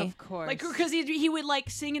Funny. show. Of course. Like because he would like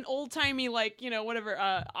sing an old timey like whatever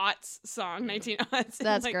aughts song 1900s.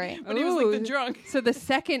 That's like, great. But he was like Ooh. the drunk. So the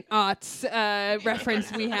second aughts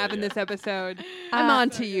reference we have in this episode. I'm on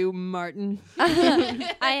to you, Martin.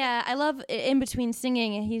 I love in between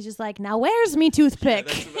singing. He's just like, now where's me toothpick?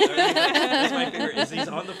 That's my favorite. Is he's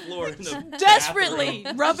on the floor in the Desperately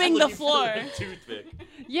bathroom, rubbing the looking for floor. a toothpick.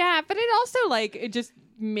 Yeah, but it also like it just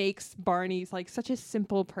makes Barney's like such a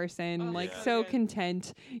simple person, like yeah. so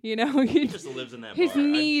content. You know, he just lives in that his bar.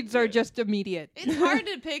 needs are just immediate. It's hard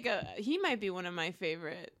to pick a. He might be one of my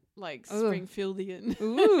favorite like Ugh. Springfieldian.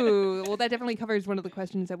 Ooh, well, that definitely covers one of the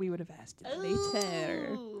questions that we would have asked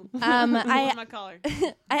later. My collar.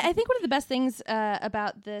 I think one of the best things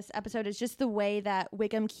about this episode is just the way that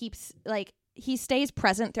Wiggum keeps he stays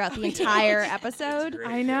present throughout the entire episode. great.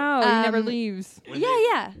 I know, he never leaves. When Yeah, they-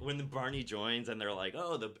 yeah. When the Barney joins and they're like,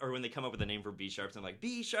 or when they come up with a name for B Sharps, and like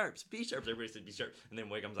B Sharps, everybody says B Sharps, and then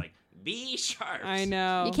Wiggum's like B sharps. I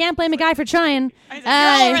know. You can't blame a guy for trying. You're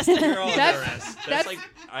all arrested. You're all under That's- arrest. That's like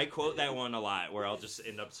I quote that one a lot, where I'll just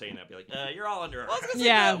end up saying that, be like, "You're all under Well, I was arrest." gonna say,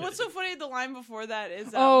 Yeah. what's so funny? The line before that is,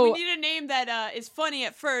 Oh. we need a name that is funny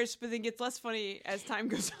at first, but then gets less funny as time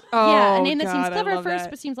goes on. Oh, Yeah, a name that God, seems I clever at love first, that.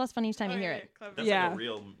 but seems less funny each time you hear it. Clever. That's Yeah. like a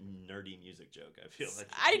real nerdy music joke. I feel like.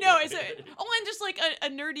 I know. It's and just like a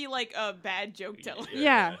nerdy, like a bad joke teller.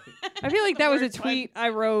 Yeah. I feel like that was a Word fun. tweet I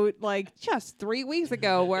wrote like just 3 weeks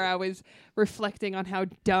ago where I was reflecting on how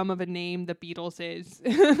dumb of a name the Beatles is,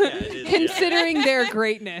 it is, considering their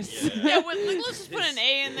greatness. Yeah, let's just put an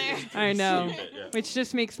A in there. I know, Yeah. which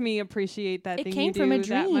just makes me appreciate that It thing came you do from a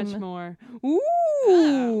that much dream. more.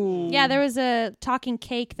 Ooh. Yeah, there was a talking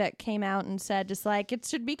cake that came out and said just like it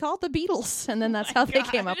should be called the Beatles, and then that's how they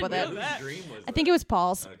came up with it. know that. Dream was I think it was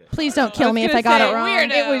Paul's. Okay. Please don't kill me if I got it wrong.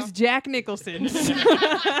 weird. It was Jack Nicholson's.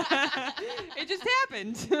 It just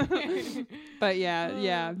happened. But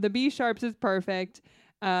yeah, the B sharps is perfect.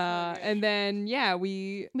 And then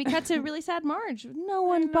we We cut to really sad Marge. No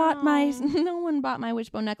one bought my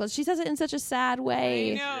wishbone necklace. She says it in such a sad I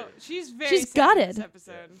way. know. She's very She's sad in gutted. this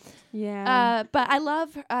episode. But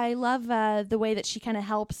I love the way that she kind of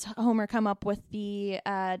helps Homer come up with the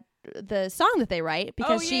song that they write,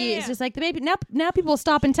 because she is just like, the baby now people will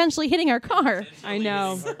stop intentionally hitting our car. I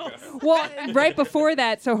know. Well, right before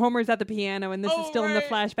that, so Homer's at the piano, and this is still in the right.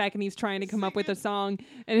 flashback, and he's trying to come up with a song,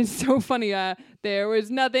 and it's so funny. There was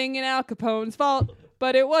nothing in Al Capone's fault,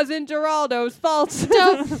 but it wasn't Geraldo's fault.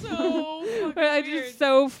 So It's weird. just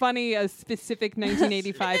so funny, a specific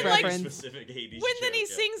 1985 And then, like, reference. Specific 80s When then he joke,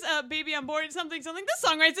 yeah. sings "Baby on Board," something. This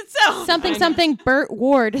song writes itself. Something Burt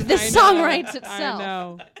Ward. This I song know, writes I itself.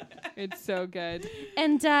 know. It's so good.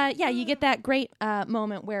 And you get that great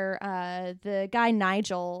moment where the guy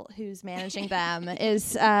Nigel, who's managing them, is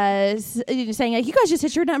saying, like, you guys just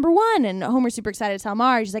hit your number one. And Homer's super excited to tell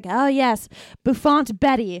Marge. He's like, oh, yes, bouffant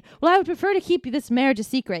Betty. Well, I would prefer to keep this marriage a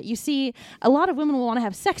secret. You see, a lot of women will want to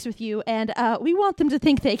have sex with you, and we want them to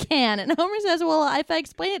think they can. And Homer says, well, if I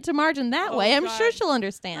explain it to Marge in that way, I'm sure she'll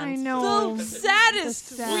understand. I know. The saddest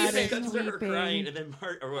saddest weeping. Cuts to her weeping. crying, and then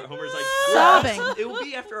Homer's like, Sobbing. It will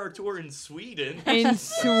be after our tour in Sweden. In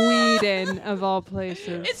Sweden, of all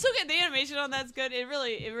places. It's so good. The animation on that's good. It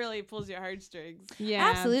really pulls your heartstrings. Yeah.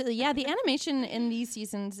 Absolutely. Yeah, the animation in these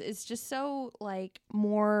seasons is just so, like,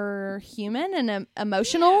 more human and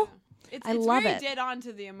emotional. It's I love very it. dead on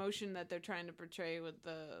to the emotion that they're trying to portray with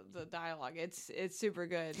the dialogue. It's super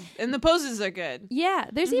good, and the poses are good. Yeah,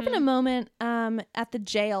 there's even a Mm-hmm. moment at the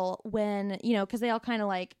jail when, because they all kind of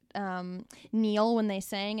like kneel when they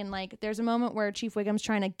sing, and like there's a moment where Chief Wiggum's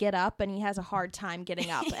trying to get up and he has a hard time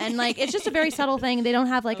getting up, and like it's just a very subtle thing. They don't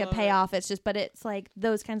have like a payoff. It's just, but it's like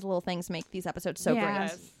those kinds of little things make these episodes so Yeah.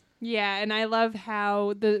 great. Yeah, and I love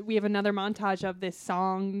how we have another montage of this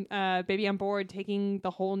song, "Baby on Board," taking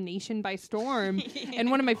the whole nation by storm.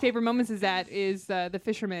 And one of my favorite moments is the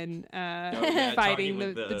fisherman fighting talking the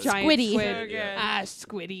with the giant Squiddy. squid. So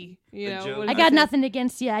good. Squiddy. The joke. what I is got it? nothing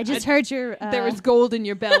against you. I just heard your. There was gold in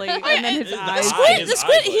your belly, and then his The eyes. squid- The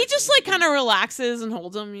squid, he just like kind of relaxes and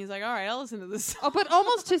holds him. And he's like, "All right, I'll listen to this." Oh, but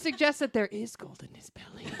almost to suggest that there is gold in his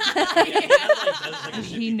belly.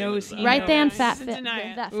 He knows. He Right there in knows. that Doesn't deny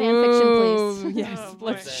it. fan fiction, Ooh, please. Yes, Oh, boy.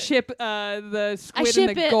 let's ship the squid ship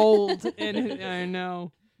and the it. gold. And I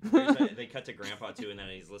know. They cut to Grandpa too, and then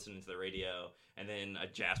he's listening to the radio, and then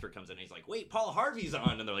Jasper comes in and he's like, wait, Paul Harvey's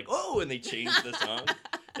on, and they're like, oh, and they changed the song.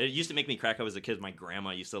 It used to make me crack up as a kid. My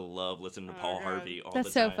grandma used to love listening to Paul Harvey all That's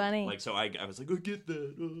the so time. funny. Like, so I was like, oh, get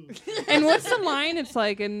that. Oh. And what's the line? It's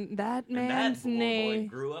like, and that And man's that boy name.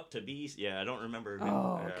 grew up to be. Yeah, I don't remember.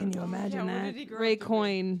 Oh, can you imagine what that? did he grow Ray up to be?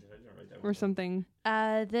 Coyne or something.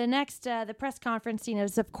 The next, the press conference scene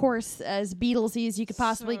is, of course, as Beatlesy as you could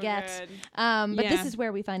possibly So get. good. But Yeah. this is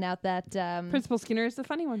where we find out that Principal Skinner is the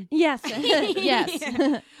funny one. yes, yes, yes,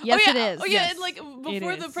 it is. Oh yeah, yes. and like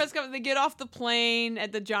before the is. press conference, they get off the plane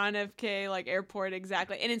at the John F. K. like airport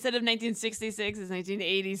exactly, and instead of 1966, it's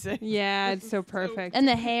 1986. Yeah, it's so perfect. And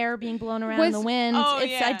the hair being blown around in the Was- wind. Oh,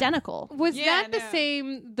 it's yeah. identical. Was Yeah, that the no.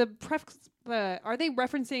 same? The press. Are they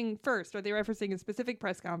referencing first? Are they referencing a specific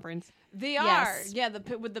press conference? They Yes. are, yeah,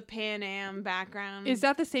 with the Pan Am background. Is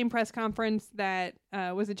that the same press conference that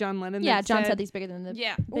was it John Lennon? Yeah, that John said said he's bigger than the.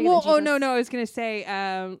 Yeah. bigger Well, than oh Jesus. no, I was gonna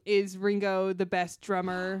say, is Ringo the best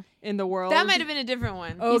drummer in the world? That might have been a different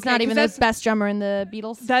one. Oh, He's okay, not 'cause even the that's- best drummer in the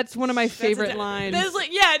Beatles. That's one of my favorite That lines. was like,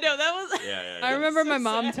 yeah, no, that was. Yeah. I remember so my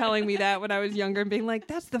mom sad. telling me that when I was younger and being like,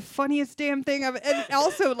 that's the funniest damn thing and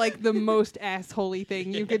also like the most assholey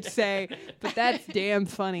thing you could say, but that's damn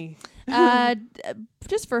funny.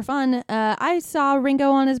 Just for fun, I saw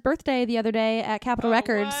Ringo on his birthday the other day at Capitol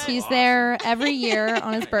Records. what? He's there every year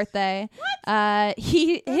on his birthday.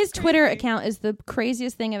 His Twitter account is the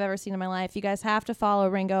craziest thing I've ever seen in my life. You guys have to follow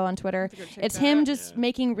Ringo on Twitter. It's him just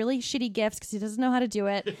making really shitty gifts because he doesn't know how to do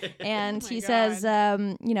it. And he says,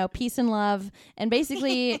 peace and love. And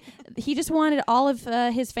basically, he just wanted all of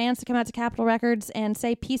his fans to come out to Capitol Records and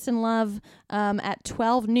say peace and love at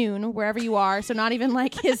 12 noon, wherever you are. So not even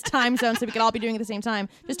like his time zone, so we could all be doing it at the same time.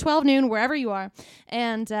 Just 12 noon, wherever you are.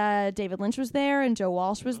 And David Lynch was there, and Joe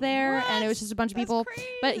Walsh was there, and it was just a bunch of people. Crazy.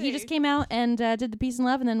 But he just came out and did the peace and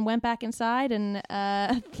love, and then went back inside and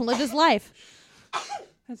lived his life.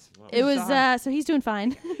 It was so he's doing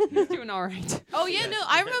fine. He's doing all right. Oh yeah, no,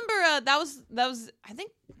 I remember that was I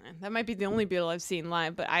think that might be the only Beatle I've seen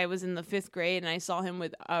live, but I was in the 5th grade and I saw him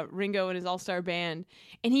with Ringo and his all-star band,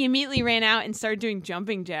 and he immediately ran out and started doing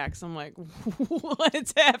jumping jacks. I'm like,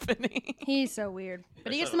 what's happening? He's so weird,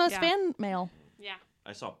 but he gets the most fan mail. Yeah.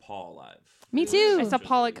 I saw Paul live. Me too. I saw Which was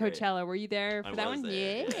Paul really at great. Coachella. Were you there for I that was one?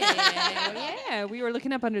 there. Yeah. We were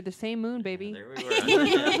looking up under the same moon, baby. There we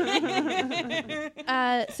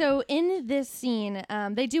were. So in this scene,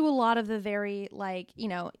 they do a lot of the very, like,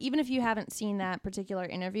 even if you haven't seen that particular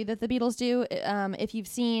interview that the Beatles do, if you've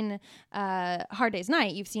seen Hard Day's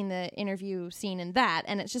Night, you've seen the interview scene in that,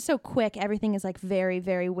 and it's just so quick. Everything is like very,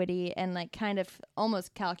 very witty and like kind of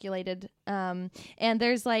almost calculated. And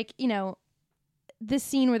there's like, this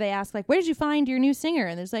scene where they ask, like, where did you find your new singer?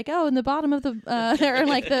 And there's like, oh, in the bottom of the or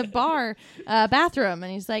like the bar bathroom.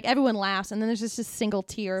 And he's like, everyone laughs, and then there's just a single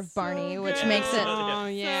tear of Barney, which makes it Oh,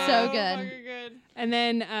 yeah. so good. fucking good. And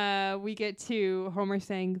then we get to Homer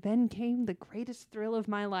saying, "Then came the greatest thrill of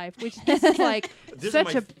my life," which this is like This such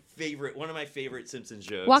is my a favorite, one of my favorite Simpsons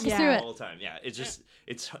jokes. Walk us through of it. all time. Yeah, it's just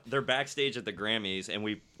they're backstage at the Grammys, and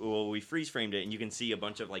we freeze framed it, and you can see a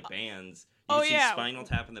bunch of like bands. You Oh, can see yeah. Spinal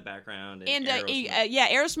Tap in the background, And Aerosmith.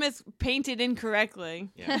 Aerosmith painted incorrectly.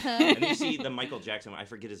 Yeah. And you see the Michael Jackson. I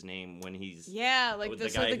forget his name when he's Yeah, like with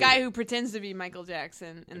the guy who pretends to be Michael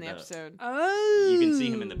Jackson in the the- episode. oh, you can see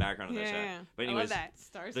him in the background of that Yeah, shot. But I love anyways, that. the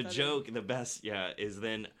Star-studded. joke, the best, is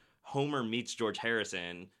then Homer meets George Harrison.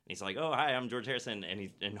 And he's like, "Oh, hi, I'm George Harrison,"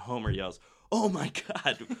 and Homer yells, "Oh my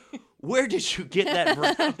God, where did you get that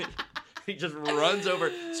brownie?" He just runs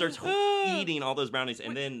over, starts eating all those brownies,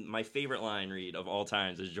 and then my favorite line read of all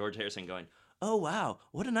times is George Harrison going, "Oh wow,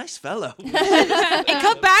 what a nice fellow." And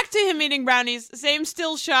cut back to him eating brownies. Same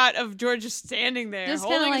still shot of George just standing there, Just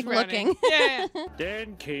holding kinda, his like, brownie. looking. Yeah.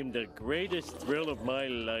 Then came the greatest thrill of my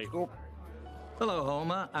life. Hello,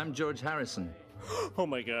 Homer. I'm George Harrison. Oh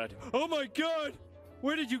my God! Oh my God!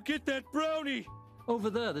 Where did you get that brownie?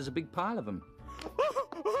 Over there, there's a big pile of them.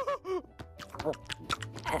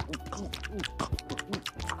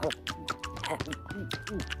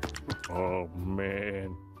 Oh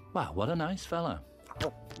man! Wow, what a nice fella.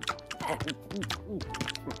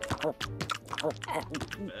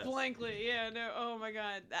 Blankly, yeah, no, oh my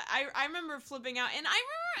God. I remember flipping out, and I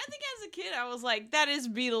think as a kid, I was like, that is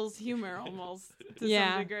Beatles humor almost, to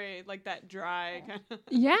Yeah. some degree, like that dry kind of.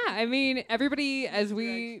 Yeah, I mean, everybody, as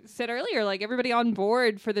we said earlier, like everybody on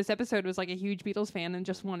board for this episode was like a huge Beatles fan and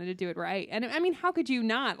just wanted to do it right. And I mean, how could you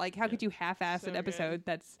not? Like, how could you half-ass an episode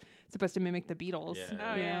that's supposed to mimic the Beatles?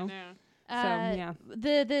 Oh, you yeah, know? no. So, yeah.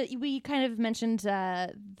 We kind of mentioned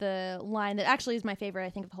the line that actually is my favorite, I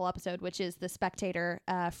think, of the whole episode, which is the spectator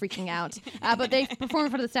freaking out. But they perform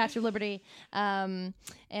in front of the Statue of Liberty. And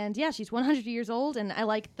yeah, she's 100 years old, and I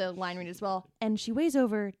like the line read as well. And she weighs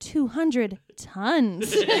over 200 tons.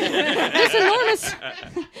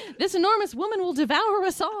 This enormous woman will devour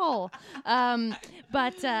us all.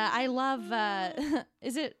 But I love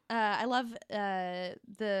I love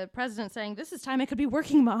the president saying, "This is time I could be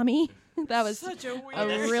working, mommy." That was such a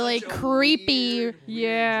really creepy.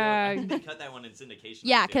 Yeah. They cut that one in syndication.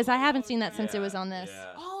 Yeah, because I haven't seen that since it was on this.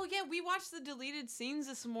 Oh yeah, we watched the deleted scenes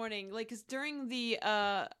this morning. Like, cause during the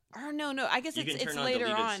no, I guess You can it's turn on later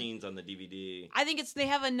deleted on. scenes on the DVD. I think they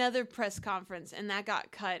have another press conference, and that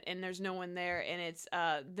got cut, and there's no one there, and it's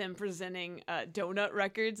them presenting Donut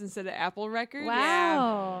Records instead of Apple Records.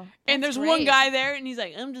 Wow. Yeah. And there's one great. guy there, and he's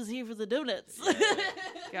like, "I'm just here for the donuts."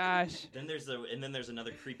 Gosh. Then there's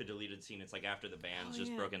another creepy deleted scene. It's like after the band's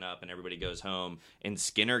just yeah. broken up and everybody goes home, and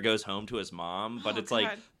Skinner goes home to his mom, but Oh, it's like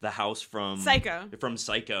God. the house from Psycho. From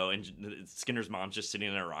Psycho, and Skinner's mom's just sitting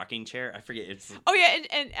in a rocking chair. I forget. It's Oh yeah,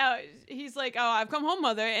 and he's like, "Oh, I've come home,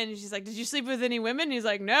 mother," and she's like, "Did you sleep with any women?" And he's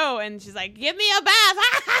like, "No," and she's like, "Give me a bath."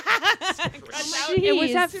 And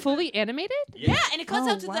was that fully animated? Yeah, and it cuts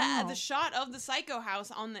Oh, out to wow. the shot of the Psycho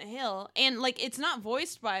house on the hill, and like it's not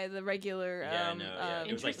voiced by the regular. Yeah, no, yeah.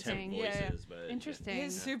 It was like 10 interesting. voices, but Interesting.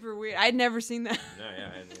 It's super weird. I'd never seen that. No, yeah,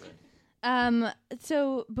 I didn't either.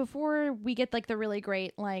 So before we get like the really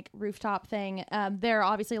great like rooftop thing, there are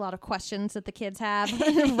obviously a lot of questions that the kids have,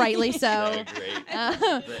 rightly so. Great.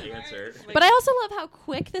 The answer. But I also love how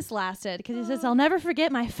quick this lasted because he says, "I'll never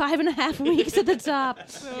forget my 5.5 weeks at the top."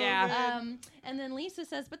 Yeah. And then Lisa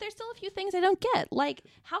says, "But there's still a few things I don't get. Like,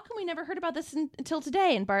 how come we never heard about this until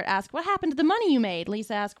today?" And Bart asks, "What happened to the money you made?"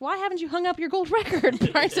 Lisa asks, "Why haven't you hung up your gold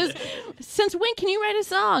record?" Bart says, "Since when can you write a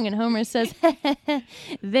song?" And Homer says,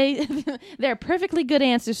 "They're perfectly good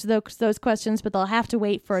answers to those questions, but they'll have to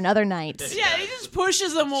wait for another night." Yeah, he just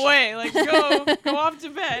pushes them away. Like, go off to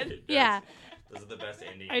bed. Yeah. Those are the best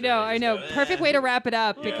endings. I know. Perfect way to wrap it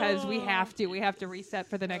up because we have to reset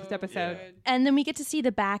for the next episode. And then we get to see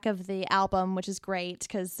the back of the album, which is great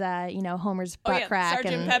because Homer's butt crack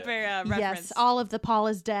Sgt. and Pepper reference. yes, all of the Paul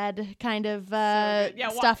is dead kind of Yeah,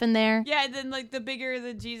 stuff in there. Yeah, and then like the bigger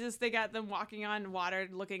the Jesus, they got them walking on water,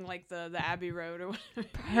 looking like the Abbey Road or whatever.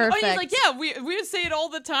 Perfect. Oh, he's like, yeah, we would say it all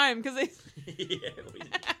the time because they.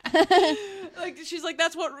 Like she's like,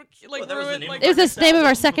 that's what like ruined. Like, It was the name of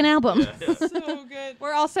our second album. So good.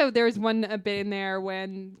 We're also there's one a bit in there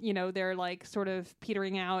when they're like sort of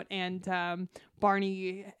petering out and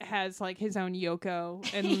Barney has like his own Yoko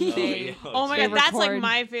and they oh my god, that's like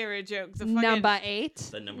my favorite joke. The fucking, number 8.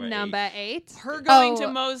 The number 8. Her going to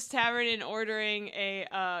Moe's Tavern and ordering a.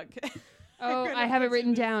 I have it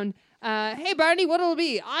written down. Hey Barney, what'll it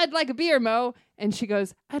be? I'd like a beer, Mo. And she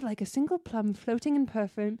goes, I'd like a single plum floating in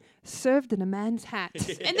perfume served in a man's hat.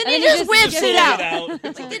 And then he just whips it out.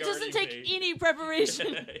 Like it doesn't take any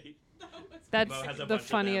preparation. That's the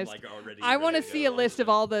funniest. I want to see a list of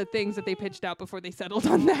all the things that they pitched out before they settled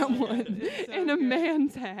on that one. So in a good.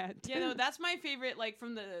 man's hat. Yeah, no, that's my favorite. Like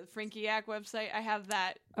from the Frankiac website, I have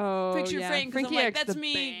that yeah. picture frame because I'm like, Frankiac's that's the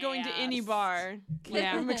me going to any best. bar. Like,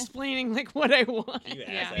 Yeah. I'm explaining like what I want. You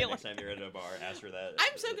ask that next time you're at a bar. Ask for that.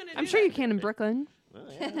 I'm so gonna. I'm do sure that. you can in Brooklyn.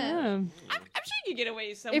 I'm sure you could get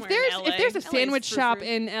away somewhere. If there's in LA. if there's a LA 's sandwich for shop free.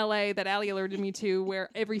 in LA that Allie alerted me to where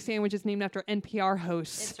every sandwich is named after NPR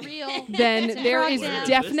hosts, It's real. then It's in there is Frogtown.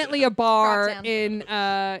 definitely a bar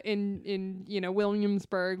Frogtown. in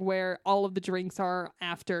Williamsburg where all of the drinks are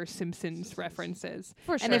after Simpsons references.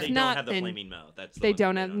 For sure. And if they not, don't have the then Flaming Moe. That's the they one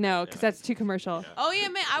don't they have don't no have, because yeah. that's too commercial. Oh yeah,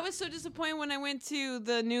 man! I was so disappointed when I went to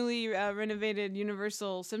the newly renovated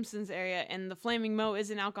Universal Simpsons area, and the Flaming Moe is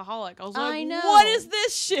an alcoholic. I was like, I know. what is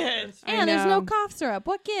this shit? And there's no cough syrup.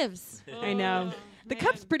 What gives? I know. The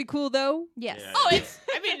cup's pretty cool though. Yes. Yeah. Oh,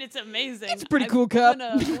 I mean, it's amazing. It's a pretty cool cup.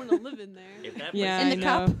 I want to live in there. If that Yeah, place In the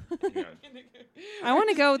I know. cup. I want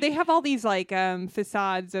to go. They have all these like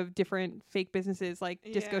facades of different fake businesses, like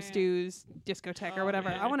Disco Yeah. Stews, Discotheque, or whatever.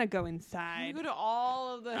 I want to go You inside. go to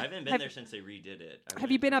all of the. I haven't been there since they redid it. I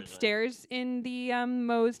Have you went been originally. upstairs in the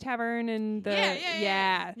Moe's Tavern and the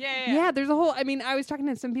Yeah. Yeah, there's a whole. I mean, I was talking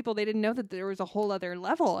to some people. They didn't know that there was a whole other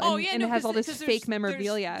level. And, Oh yeah, and no, it has 'cause- all this 'cause fake there's-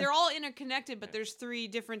 memorabilia. They're all interconnected, but there's 3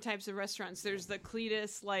 different types of restaurants. There's the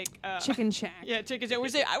Cletus, like Chicken Shack. Yeah, Chicken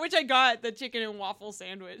Shack. Which I got the chicken and waffle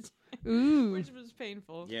sandwich, Ooh. which was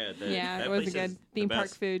painful. Yeah, Yeah, that it was a place good is the theme park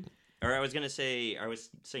best. food. Or I was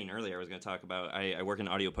saying earlier, I was going to talk about, I work in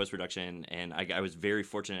audio post-production, and I was very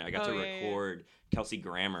fortunate. I got to record Kelsey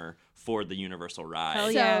Grammer for the Universal ride.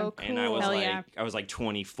 Hell yeah. So And I was cool. I was like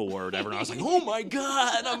 24 or whatever, and I was like, oh my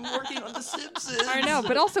God, I'm working on The Simpsons. I know,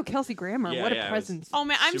 but also Kelsey Grammer. Yeah, what yeah, a it was- presence. Oh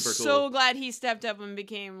man, I'm Super so cool. glad he stepped up and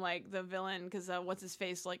became like the villain because what's his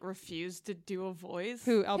face like refused to do a voice.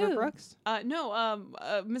 Who? Albert Brooks? No,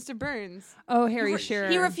 Mr. Burns. Oh, Harry Shearer.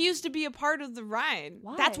 He refused to be a part of the ride.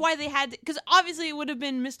 Why? That's why they had because obviously it would have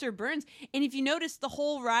been Mr. Burns. And if you notice the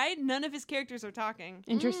whole ride, none of his characters are talking.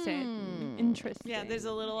 Interesting. Interesting. Yeah, there's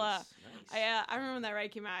a little. I remember when that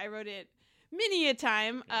ride came out. I wrote it many a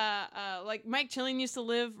time. Like Mike Chilling used to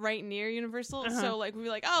live right near Universal, so like we'd be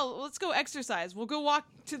like, oh, let's go exercise. We'll go walk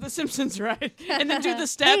to the Simpsons ride, and then do the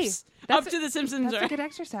steps up to the Simpsons That's ride. a good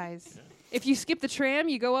exercise. If you skip the tram,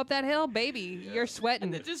 you go up that hill, baby, you're sweating.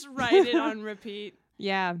 And then just ride it on repeat.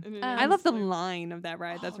 Yeah. And I love the line of that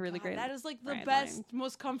ride. That's really great. That is like the ride best, line.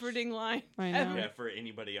 most comforting line. I know. Yeah, for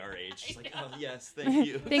anybody our age. Just like, oh, yes, thank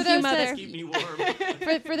you. Thank you, mother. Keep me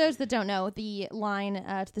warm. For those that don't know, the line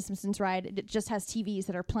to the Simpsons ride, it just has TVs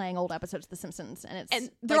that are playing old episodes of the Simpsons, and it's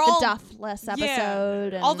they're like all the Duffless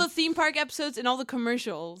episode, and all the theme park episodes and all the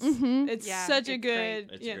commercials. It's such a good.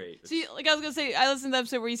 It's great. See, like I was gonna say, I listened to the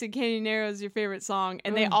episode where you said Canyonero is your favorite song,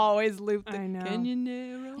 and they always loop the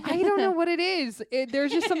Canyonero. I don't know what it is.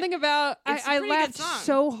 There's just something about It's a I pretty good laughed song.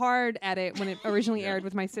 so hard at it when it originally aired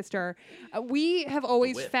with my sister. We have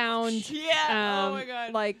always found oh my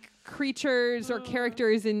God. like creatures or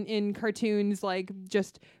characters in cartoons like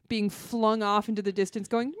just being flung off into the distance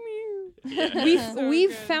going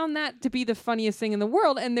we've found that to be the funniest thing in the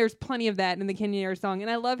world, and there's plenty of that in the Canyonero song.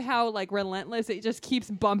 And I love how like relentless it just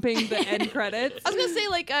keeps bumping the end credits. I was gonna say,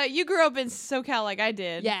 like, you grew up in SoCal like I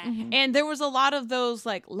did. Yeah. And there was a lot of those,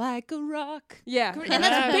 like a rock. Yeah. And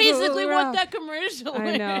that's basically what that commercial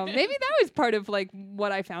I know. is. Maybe that was part of like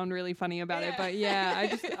what I found really funny about it. But yeah, I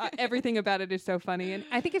just everything about it is so funny, and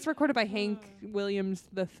I think it's recorded by Hank Williams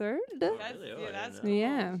III. That's cool.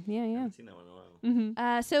 Yeah. I haven't seen that one in a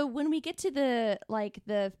while. So when we get to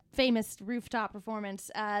the famous rooftop performance,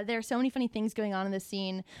 there are so many funny things going on in this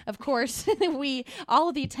scene. Of course, all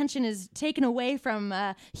of the attention is taken away from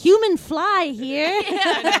Human Fly here.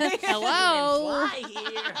 Hello. Fly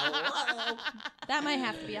here. Hello. That might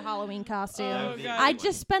have to be a Halloween costume. Oh, God. I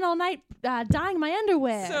just spent all night dyeing my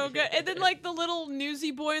underwear. So good. And then like the little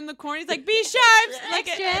newsy boy in the corner, he's like, "B sharps!" Like,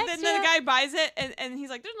 Extra, and then extra. the guy buys it, and he's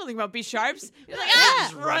like, "There's nothing about B sharps." He's like,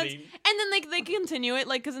 Just runs. running. And then they continue it,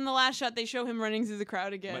 like, because in the last shot they show him running through the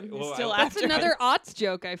crowd again. Well, He's still that's after Another aughts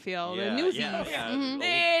joke, I feel. Yeah, the newsies. yeah.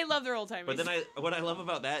 They love their old timers. But then what I love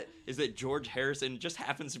about that is that George Harrison just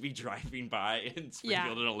happens to be driving by in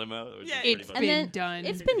Springfield in a limo. Which is pretty It's funny. been done.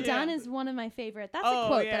 It's been done is one of my favorite. That's a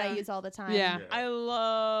quote that I use all the time. Yeah. I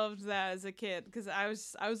loved that as a kid because I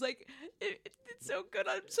was like, it's so good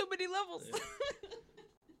on so many levels.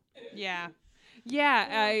 Yeah.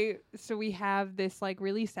 Yeah, so we have this like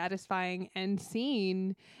really satisfying end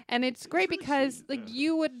scene, and it's great because like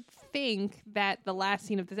you would think that the last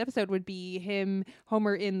scene of this episode would be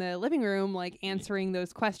Homer in the living room like answering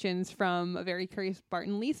those questions from a very curious Bart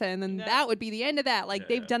and Lisa, and then that would be the end of that. Like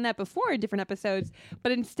they've done that before in different episodes,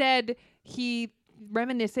 but instead he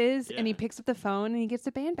reminisces and he picks up the phone and he gets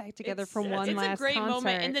the band back together for one last It's a great concert.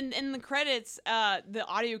 moment, and then in the credits, the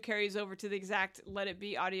audio carries over to the exact "Let It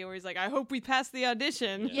Be" audio, where he's like, "I hope we pass the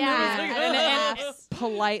audition." Yeah. Like, and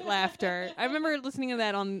polite laughter. I remember listening to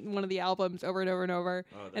that on one of the albums over and over and over,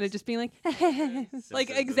 and it just being like,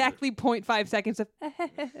 like exactly 0.5 seconds of.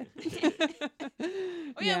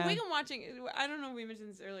 Oh yeah, Wiggum watching. I don't know if we mentioned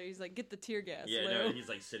this earlier. He's like, "Get the tear gas." Yeah, Lou. no, he's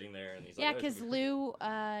like sitting there and he's Yeah, like, because Lou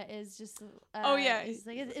is just. Oh, yeah. he's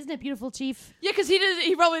like, isn't it beautiful, Chief? Yeah, because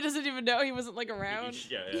he probably doesn't even know he wasn't like around.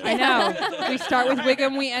 I know. We start with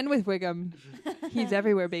Wiggum, we end with Wiggum. He's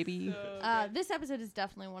everywhere, baby. This episode is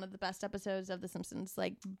definitely one of the best episodes of The Simpsons,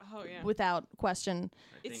 like without question.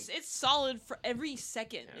 It's solid. For every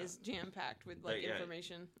second is jam packed with like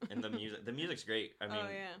information. And the music's great. I mean,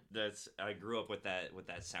 I grew up with that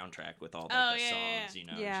soundtrack with all the songs. You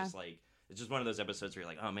know, Yeah. it's just one of those episodes where you're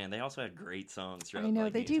like, oh man, they also had great songs throughout. I know,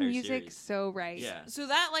 like, they the do entire music series. so right. Yeah. So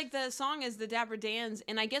that like the song is the Dapper Dans,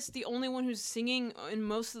 and I guess the only one who's singing in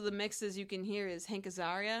most of the mixes you can hear is Hank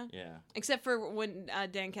Azaria. Yeah. Except for when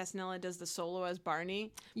Dan Castanella does the solo as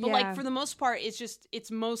Barney. But Yeah. like for the most part, it's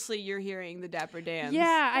mostly you're hearing the Dapper Dans.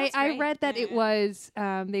 Yeah, I read that it was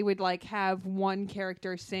they would like have one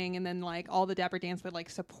character sing and then like all the Dapper Dans would like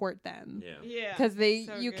support them. Yeah. Because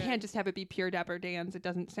So you good. can't just have it be pure Dapper Dans. It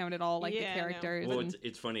doesn't sound at all like the Yeah, no. characters. Well, and-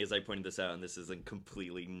 it's funny as I pointed this out, and this isn't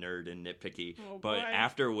completely nerd and nitpicky, Oh, but boy.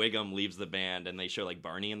 after Wiggum leaves the band and they show like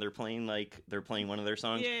Barney and they're playing one of their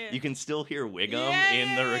songs, Yeah. you can still hear Wiggum Yeah,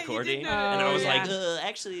 in the you did recording, know and that. I was Oh, like, yeah.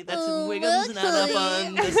 actually, that's Wiggum's not up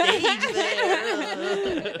on the stage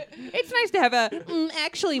there. It's nice to have a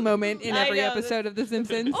actually moment in I every know, episode of The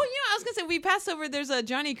Simpsons. Oh, I was gonna say we passed over. There's a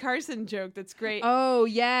Johnny Carson joke that's great. Oh,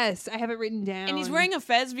 yes, I have it written down. And he's wearing a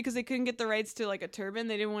fez because they couldn't get the rights to like a turban.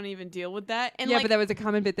 They didn't want to even deal with that. And yeah, like, but that was a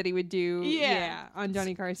common bit that he would do. Yeah. On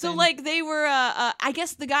Johnny Carson. so like they were, I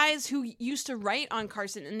guess the guys who used to write on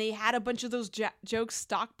Carson, and they had a bunch of those jokes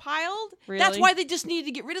stockpiled. That's Really? why they just needed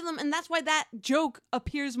to get rid of them, and that's why that joke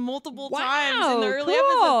appears multiple Wow, times in the early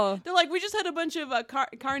cool. episodes. They're like, we just had a bunch of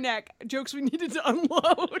Karnak jokes we needed to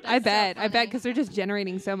unload. I bet, because they're just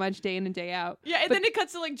generating so much day in and day out. Yeah, and But- then it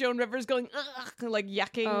cuts to like Joan Rivers going, ugh, like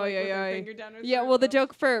yucking, Oh, like, yeah, with her yeah. finger down her Yeah, throat. well, the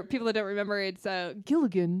joke for people that don't remember, it's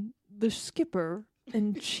Gilligan, the skipper,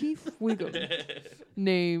 and Chief Wiggum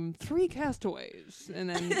name 3 castaways. And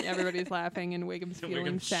then everybody's laughing and Wiggum's So feeling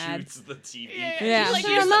Wiggum sad. shoots the TV. Yeah. Like,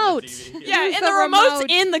 the use remote. Yeah, Use and the the remote's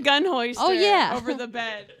remote. in the gun holster. Oh, yeah. over the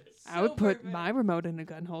bed. I would put my remote in a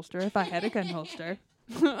gun holster if I had a gun holster.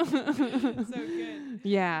 So good.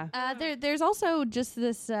 Yeah. There's also just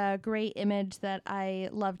this great image that I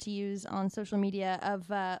love to use on social media of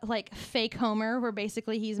like fake Homer, where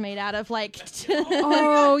basically he's made out of like.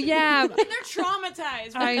 Oh yeah. And they're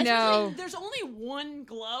traumatized. I Especially, know. There's only one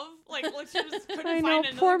glove. Like she just couldn't I find know,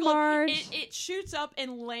 another poor glove. Marge. It shoots up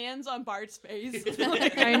and lands on Bart's face.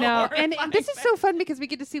 I know. And this is so fun because we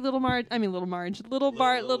get to see little Bart,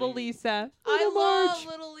 little Lisa. I Marge. love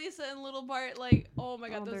little Lisa and little Bart. Like, oh my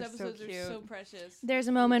god, Oh, those they're so episodes are cute. so precious. There's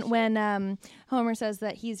a moment when Homer says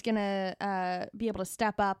that he's gonna be able to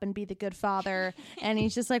step up and be the good father, and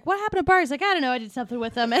he's just like, "What happened to Bart?" He's like, "I don't know, I did something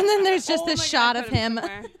with him." And then there's just Oh this my shot God, of put him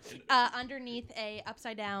somewhere. underneath a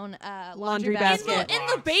upside down Laundry laundry basket. basket. In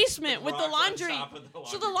the basement with the rocks on laundry. top of the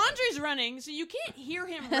So the laundry's running, so you can't hear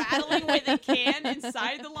him rattling with a can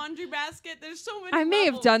inside the laundry basket. There's so many. I may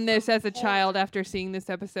have levels done this of as a child after seeing this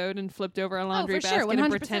episode and flipped over a laundry for sure, basket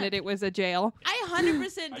and 100%. pretended it was a jail. I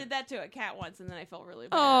 100% did that to a cat once, and then I felt really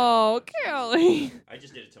bad. Oh, Kelly. I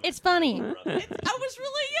just did it to my It's funny. I was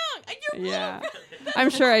really young. And you're Yeah. little. I'm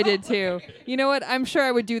sure I did too. You know what? I'm sure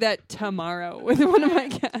I would do that tomorrow with one of my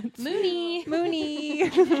cats. Mooney. Mooney.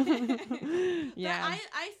 But Yeah.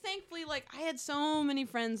 I thankfully, like, I had so many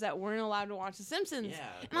friends that weren't allowed to watch The Simpsons. Yeah,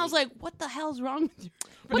 and I was like, what the hell's wrong with you?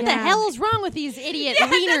 What the hell is wrong with these idiot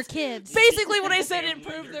wiener that's kids? Basically what I said, Damn it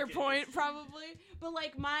proved wiener their kids. point, probably. But,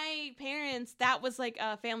 like, my parents, that was, like,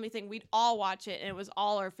 a family thing. We'd all watch it, and it was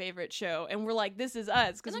all our favorite show. And we're like, this is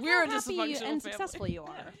us, because Look we're a how happy dysfunctional and family. successful you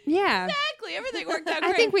are. Yeah. Exactly. Everything worked out I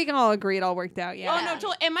great. think we can all agree it all worked out. Yeah. Oh no,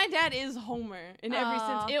 totally. And my dad is Homer in every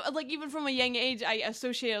Aw. sense. Like even from a young age, I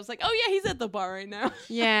associated. I was like, oh yeah, he's at the bar right now.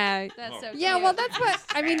 Yeah. That's so Yeah, cute. well, that's what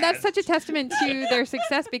I mean. That's such a testament to their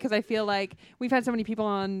success because I feel like we've had so many people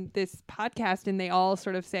on this podcast, and they all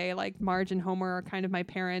sort of say like Marge and Homer are kind of my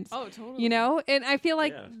parents. Oh, totally. You know, and I feel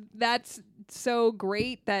like Yeah. that's so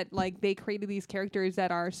great that like they created these characters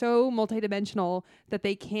that are so multidimensional that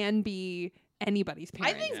they can be anybody's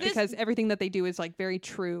parents think this- because everything that they do is like very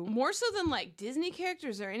true. More so than like Disney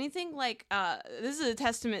characters or anything. Like this is a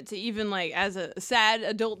testament to even like as a sad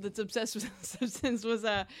adult that's obsessed with Simpsons was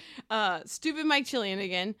stupid Mike Chillian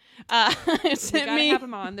again. We Sent gotta me. have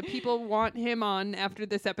him on. The people want him on after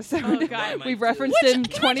this episode. Oh, God. We've referenced Which, him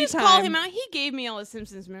can 20 I just times. call him out? He gave me all the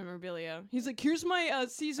Simpsons memorabilia. He's like, here's my I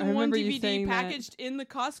season 1 remember you DVD saying that. packaged in the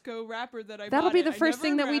Costco wrapper that I That'll bought be it. the I first never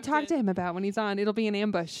thing that we wrapped talk it. to him about when he's on. It'll be an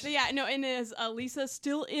ambush. So yeah, no, and is Lisa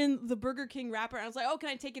still in the Burger King wrapper? And I was like, oh, can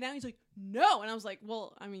I take it out? He's like, no. And I was like,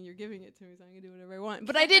 well, I mean, you're giving it to me, so I can do whatever I want.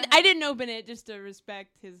 But I didn't open it just to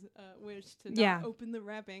respect his wish to not Yeah. open the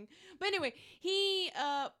wrapping. But anyway, he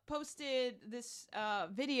posted this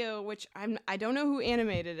video, which I don't know who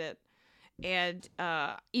animated it. And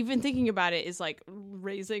even thinking about it is like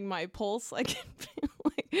raising my pulse. Like,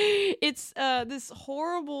 it's this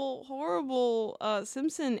horrible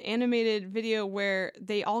Simpson animated video where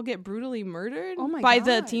they all get brutally murdered by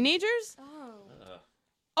the teenagers.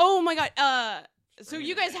 Oh my god! So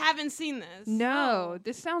you guys haven't seen this? No,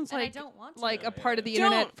 this sounds And I like don't want to. like a part of the Don't.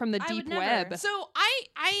 internet from the I deep would never. web. So I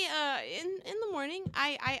in the morning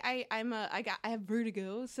I have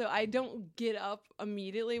vertigo, so I don't get up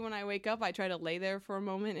immediately when I wake up. I try to lay there for a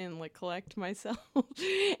moment and like collect myself.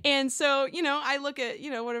 And so, you know, I look at,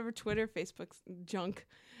 you know, whatever Twitter, Facebook's junk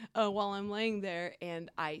while I'm laying there, and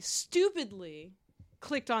I stupidly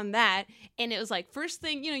clicked on that, and it was like first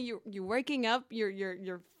thing, you know, you're waking up,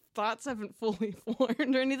 your thoughts haven't fully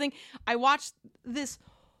formed or anything. I watched this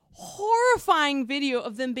horrifying video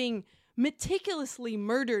of them being meticulously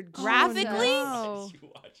murdered graphically. Oh, You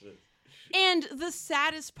watch it. And the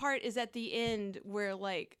saddest part is at the end where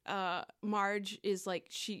like Marge is like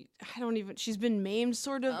she's been maimed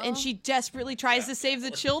sort of, and she desperately tries to save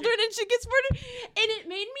the children, and she gets murdered. And it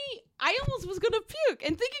made me, I almost was gonna puke,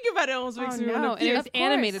 and thinking about it almost makes me want to no. puke. And it was Of course.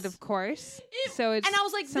 animated, of course. So it's and I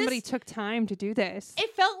was like, somebody this- took time to do this.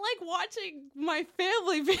 It felt like watching my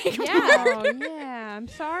family being Yeah, murdered. yeah. I'm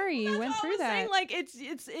sorry you went That's what I through was that. saying, like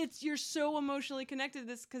it's you're so emotionally connected to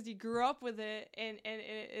this because you grew up with it, and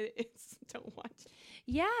it's don't watch it.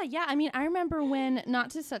 Yeah. I mean, I remember when,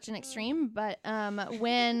 not to such an extreme, but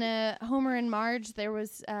when Homer and Marge, there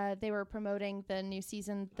was they were promoting the new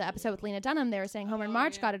season, the episode with Lena Dunham. They were saying Homer and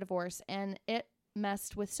Marge got a divorce, and it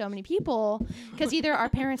messed with so many people because either our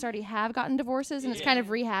parents already have gotten divorces and it's kind of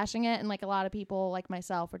rehashing it, and like a lot of people like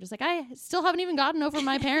myself were just like, I still haven't even gotten over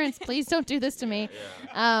my parents. Please don't do this to me.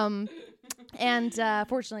 And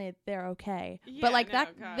fortunately, they're okay. Yeah, but like no,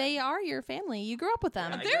 that, God. they are your family. You grew up with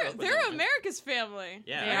them. Yeah, I grew up with They're them. America's family.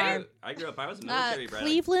 Yeah, I grew up. I was a military brat.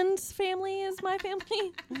 Cleveland's family is my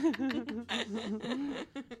family.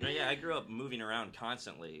 No, yeah, I grew up moving around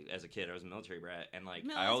constantly as a kid. I was a military brat, and like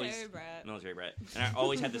Military I always brat. military brat, and I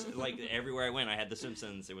always had this like everywhere I went, I had The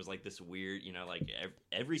Simpsons. It was like this weird, like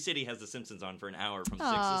every city has The Simpsons on for an hour from 6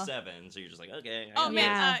 Aw. to 7. So you're just like, okay. I Oh gotta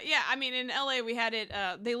man, go. yeah. I mean, in LA we had it.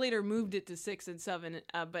 They later moved it to 6 and 7,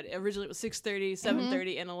 but originally it was 6:30,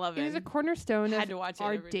 7:30, and 11. It was a cornerstone Had of to watch it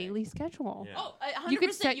our every day. daily schedule. Yeah. Oh, You could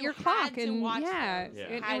 100% set your had clock, to and watch yeah, those. Yeah.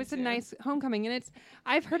 it Had was a to. nice homecoming. And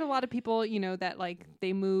I've heard a lot of people, that like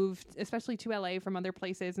they moved, especially to LA from other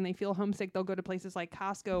places, and they feel homesick. They'll go to places like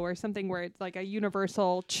Costco or something where it's like a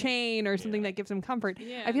universal chain or something that gives them comfort.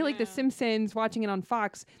 Yeah, I feel like The Simpsons, watching it on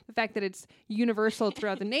Fox, the fact that it's universal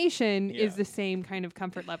throughout the nation is the same kind of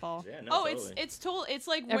comfort level. Yeah, no, Oh, totally. it's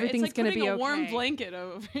like Everything's it's like gonna putting be a warm okay. blanket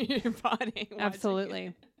over your body. watching Absolutely.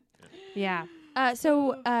 it. Yeah. Unless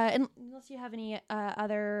you have any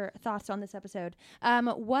other thoughts on this episode,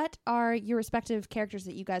 what are your respective characters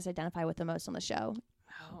that you guys identify with the most on the show?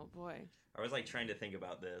 Oh boy. I was like trying to think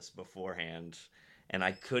about this beforehand, and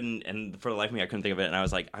I couldn't. And for the life of me, I couldn't think of it. And I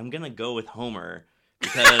was like, I'm gonna go with Homer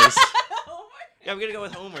because yeah, I'm gonna go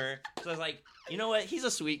with Homer. So I was like, you know what? He's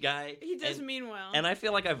a sweet guy. He does and, mean well. And I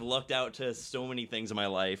feel like I've lucked out to so many things in my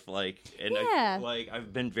life, Yeah.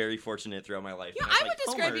 I've been very fortunate throughout my life. Yeah, And was I would like,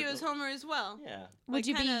 describe Homer, you as Homer as well. Yeah. Would Like,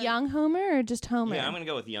 you be kinda- young Homer or just Homer? Yeah, I'm gonna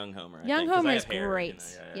go with young Homer. I Young think, 'cause Homer I is have hair, great.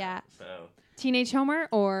 Yeah. So Teenage Homer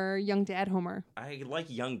or young dad Homer? I like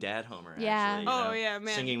young dad Homer. Yeah. Actually, Oh, yeah,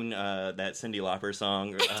 man. Singing that Cyndi Lauper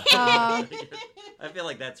song. Aw. I feel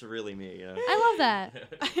like that's really me. I love that.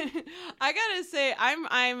 I gotta say, I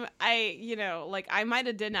might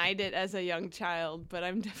have denied it as a young child, but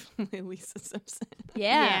I'm definitely Lisa Simpson.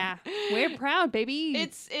 Yeah. We're proud, baby.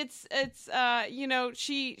 It's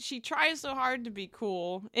she tries so hard to be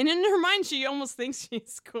cool, and in her mind, she almost thinks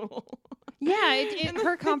she's cool. Yeah,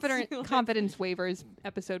 her confidence wavers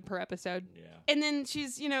episode per episode. Yeah. And then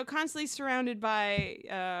she's, constantly surrounded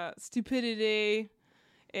by stupidity,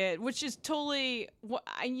 which is totally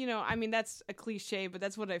that's a cliche, but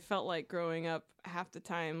that's what I felt like growing up half the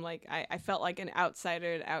time. Like I felt like an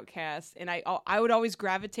outsider, an outcast, and I would always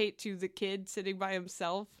gravitate to the kid sitting by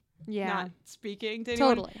himself, not speaking to anyone.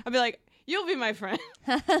 Totally. I'd be like, "You'll be my friend."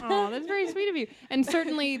 Oh, that's very sweet of you. And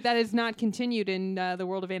certainly that is not continued in the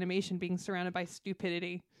world of animation, being surrounded by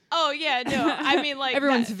stupidity. Oh yeah, no. I mean, like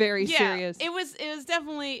Everyone's that- very yeah, serious. It was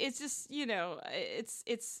definitely. It's just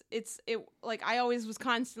like I always was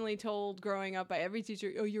constantly told growing up by every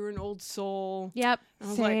teacher, "Oh, you're an old soul." Yep. I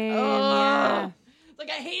was Same, like, yeah. Like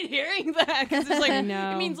I hate hearing that because it's like I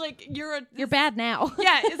know. it means like You're bad now.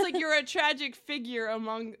 yeah, it's like you're a tragic figure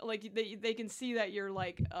among like they can see that you're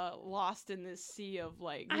like lost in this sea of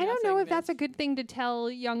like. I don't know if that's a good thing to tell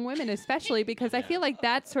young women, especially because I feel like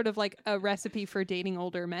that's sort of like a recipe for dating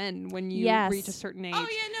older men when you Yes. reach a certain age. Oh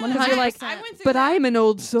yeah, no, Because you're like, I went through but that. I'm an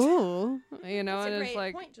old soul, and That's a it's great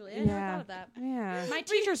like, point, Julia. I never yeah, thought of that. yeah, My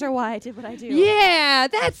teachers are why I did what I do. yeah,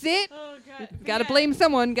 that's it. Oh god, Got to yeah. blame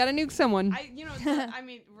someone. Got to nuke someone. I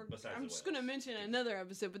mean, I'm just gonna mention another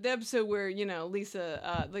episode, but the episode where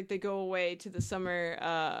Lisa, like they go away to the summer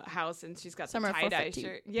house and she's got Summer the tie dye 450.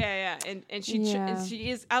 shirt. Yeah, and she Yeah. and she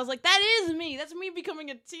is. I was like, that is me. That's me becoming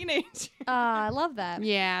a teenager. I love that.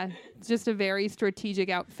 Yeah, just a very strategic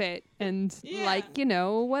outfit and Yeah.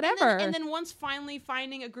 whatever. And then once finally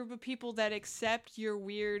finding a group of people that accept your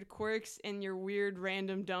weird quirks and your weird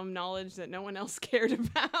random dumb knowledge that no one else cared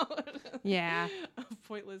about. Yeah. Of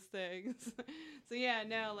pointless things. So yeah,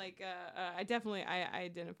 no, like I definitely I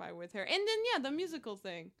identify with her. And then the musical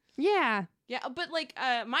thing. yeah. Yeah, but like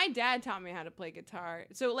my dad taught me how to play guitar.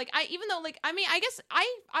 So like I guess I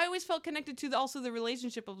always felt connected to also the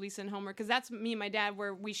relationship of Lisa and Homer because that's me and my dad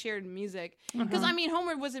where we shared music. Because I mean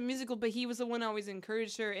Homer wasn't musical, but he was the one who always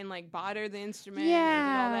encouraged her and like bought her the instrument and all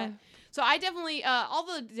Yeah. that. So I definitely all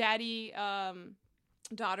the daddy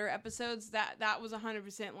daughter episodes that was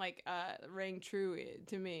 100% like rang true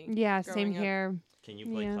to me. Yeah, same growing up. here. Can you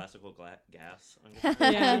play Yeah. classical gas on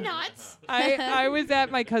guitar? Yeah. Nuts. I was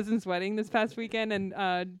at my cousin's wedding this past weekend,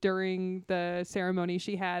 and during the ceremony,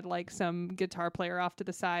 she had like some guitar player off to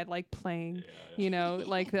the side, like playing,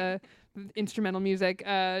 like the instrumental music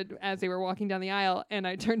as they were walking down the aisle. And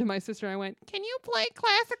I turned to my sister and I went, "Can you play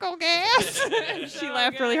classical gas?" She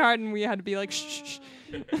laughed really hard, and we had to be like, "Shh."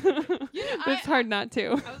 It's hard not to.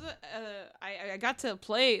 I was I got to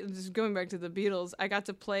play, just going back to the Beatles, I got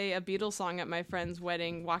to play a Beatles song at my friend's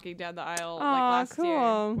wedding, walking down the aisle like last year,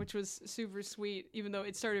 cool. which was super sweet, even though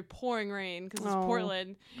it started pouring rain because it's Oh.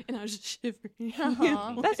 Portland, and I was just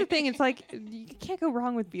shivering. That's the thing. It's like you can't go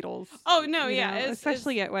wrong with Beatles. Oh, no, you yeah, know, it's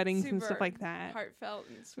especially at weddings and stuff super like that. Heartfelt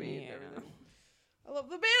and sweet. and Yeah. everything. I love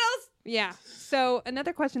the Beatles. Yeah. So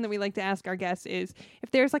another question that we like to ask our guests is if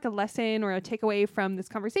there's like a lesson or a takeaway from this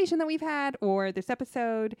conversation that we've had or this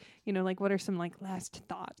episode, you know, like what are some like last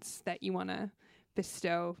thoughts that you want to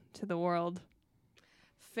bestow to the world?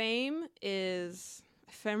 Fame is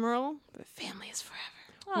ephemeral, but family is forever.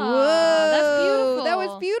 Whoa, that's beautiful. That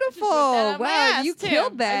was beautiful. Just wrote that on my Wow, ass, you too.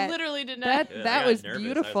 killed that. I literally did not. That Yeah, that I got was nervous.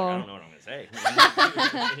 beautiful. I was like, I don't know what I'm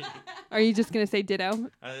gonna say. Are you just gonna say ditto?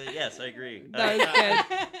 Yes, I agree. That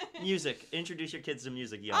was good. Music. Introduce your kids to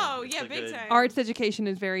music young. Oh, It's yeah, a big good- time. Arts education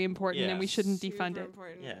is very important, and we Yes. shouldn't defund Super it.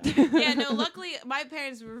 important. Yeah. Yeah, no, luckily my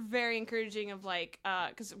parents were very encouraging of like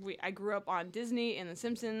because I grew up on Disney and The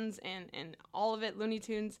Simpsons and all of it, Looney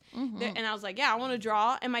Tunes. And I was like, yeah, I want to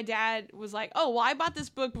draw. And my dad was like, oh, well, I bought this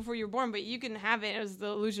book before you were born, but you can have it. It was The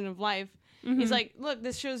Illusion of Life. He's like, look,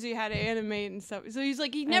 this shows you how to animate and stuff. So he's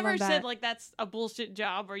like, he never love said that. like that's a bullshit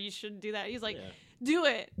job or you shouldn't do that. He's like, Yeah. do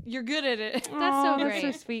it. You're good at it. That's so Aw, great.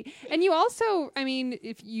 That's so sweet. And you also, I mean,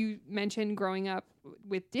 if you mentioned growing up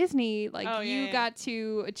with Disney, like Oh, you yeah. got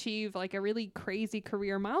to achieve like a really crazy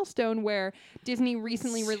career milestone where Disney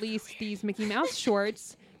recently released these Mickey Mouse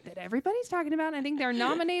shorts that everybody's talking about. I think they're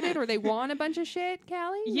nominated or they won a bunch of shit,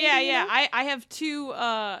 Callie. Yeah, Maybe, you yeah. know? I have two.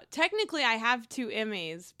 Technically, I have 2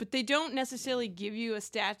 Emmys, but they don't necessarily give you a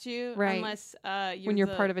statue Right. unless when you're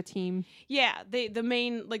part of a team. Yeah, the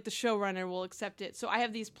main like the showrunner will accept it. So I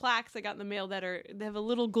have these plaques I got in the mail that they have a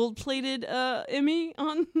little gold plated Emmy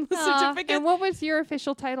on the certificate. And what was your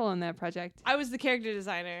official title on that project? I was the character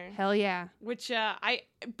designer, Hell yeah. which I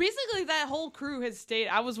basically that whole crew has stayed.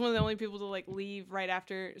 I was one of the only people to like leave right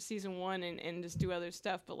after season 1 and just do other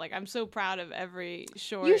stuff. But like I'm so proud of every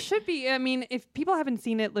short. You should be. I mean, if people haven't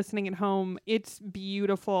seen it listening at home, it's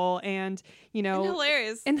beautiful and, you know, And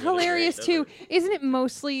hilarious. And Yeah, they're hilarious great. too. They're Isn't it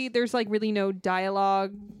mostly there's like really no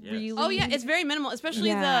dialogue Yes. really? Oh yeah, it's very minimal. Especially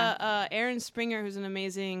Yeah. the Aaron Springer, who's an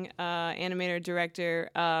amazing animator director.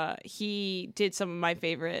 He did some of my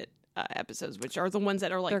favorite episodes, which are the ones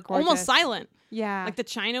that are They're like gorgeous. almost silent, Yeah. like the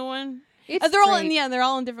China one. It's They're all great. they're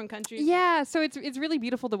all in different countries. Yeah, so it's really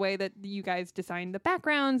beautiful the way that you guys designed the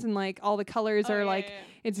backgrounds and like all the colors Oh, are yeah, like yeah.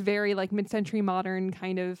 it's very like mid-century modern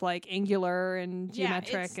kind of like angular and Yeah,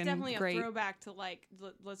 geometric it's and definitely great. a throwback to like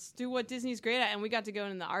let's do what Disney's great at, and we got to go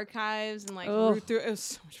in the archives and like Ugh. root through. It was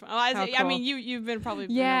so much fun. How I mean, cool. you've been probably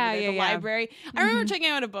Yeah, the yeah, yeah. library. I remember checking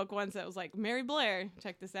out a book once that was like Mary Blair.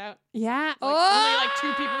 Check this out. Yeah. Like, only like 2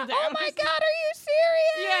 people down. Oh my god, are you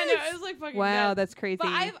serious? Yeah, no, it was like fucking. Wow, nuts. that's crazy. But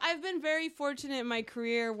I've been very fortunate in my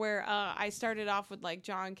career where I started off with like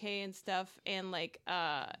John Kay and stuff, and like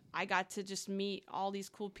I got to just meet all these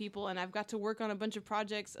cool people, and I've got to work on a bunch of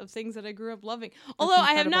projects of things that I grew up loving. Although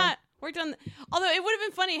I have incredible. not worked on. Although it would have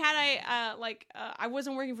been funny had I I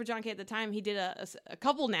wasn't working for John Kay at the time. He did a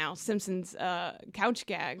couple now Simpsons couch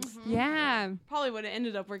gags. Yeah. Probably would have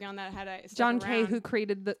ended up working on that had I stuck John Kay, around. who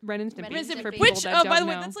created the Ren and Stimpy. Ren and for Stimpy. people Which, that by don't the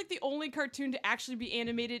way, know. that's like the only cartoon to actually be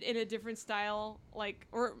animated in a different style. Like,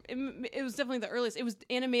 or it was definitely the earliest. It was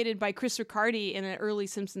animated by Chris Riccardi in an early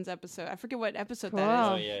Simpsons episode. I forget what episode that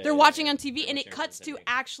Cool. is. Oh, yeah, They're yeah, watching yeah. on TV, They're and it watching cuts Ren to and Stimpy.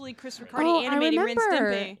 actually Chris Riccardi Oh, I animating Ren and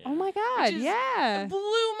remember. Stimpy. Oh my god, Which is- yeah. It blew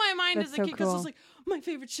my mind That's as a so kid because I cool. was like, my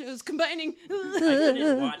favorite shows combining. I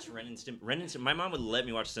couldn't watch Ren and Stimpy. My mom would let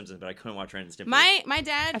me watch Simpsons, but I couldn't watch Ren and Stimpy. My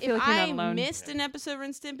dad, I feel if like you're not I alone. missed an episode of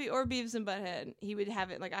Ren and Stimpy or Beavis and Butthead, he would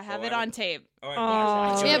have it. Like I have Oh, it I- on tape. Oh, I'd Oh,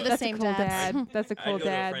 watch it. We have the that's same a cool dads. dad. That's a cool I'd go to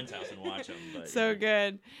a dad. friend's house and watch them. But, So yeah.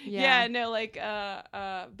 good. Yeah. Yeah, no, like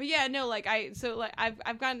but yeah, no, like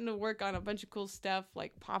I've gotten to work on a bunch of cool stuff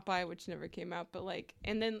like Popeye, which never came out, but like,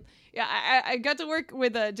 and then yeah, I got to work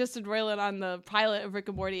with Justin Roiland on the pilot of Rick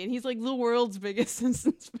and Morty, and he's like the world's biggest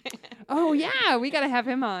Simpsons fan. Oh yeah, we gotta have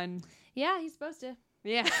him on. Yeah, he's supposed to.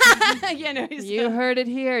 Yeah. Yeah, no, he's You heard it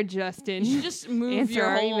here, Justin. you should just move Answer your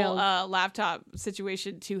our whole emails. laptop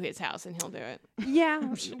situation to his house, and he'll do it.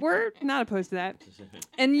 Yeah, we're not opposed to that.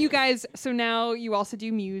 And you guys, so now you also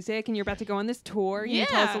do music, and you're about to go on this tour. Can you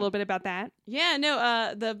tell us a Yeah. little bit about that? Yeah,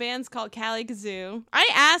 no, the band's called Cali Kazoo. I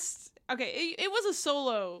asked, it was a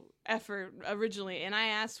solo effort originally, and I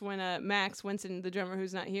asked when Max Winson, the drummer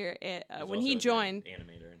who's not here, when he joined.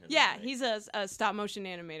 Animator. in his Yeah, own right. he's a stop motion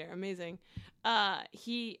animator. Amazing. I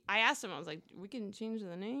asked him, I was like, we can change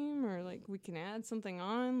the name or like we can add something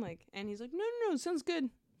on, like, and he's like, no, sounds good.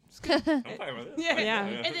 I'm fine with it. Yeah.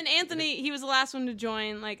 And then Anthony, he was the last one to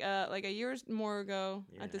join like a year or more ago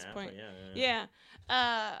at this point. Yeah.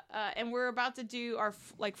 And we're about to do our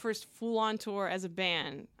first full-on tour as a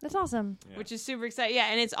band. That's awesome. Which is super exciting.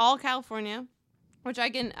 Yeah, and it's all California. Which I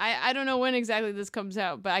don't know when exactly this comes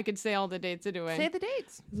out, but I could say all the dates anyway. Say the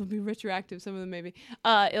dates. It'll be retroactive, some of them maybe.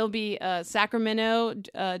 It'll be Sacramento,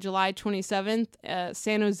 July 27th,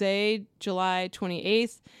 San Jose, July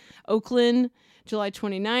 28th, Oakland, July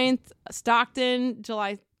 29th, Stockton,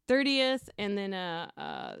 July 30th, and then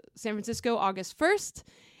San Francisco, August 1st.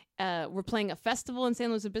 We're playing a festival in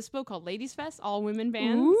San Luis Obispo called Ladies Fest, all women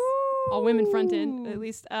bands. Ooh. All women fronted, at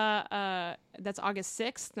least. That's August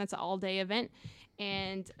 6th. That's an all-day event.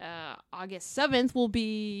 And August 7th, we'll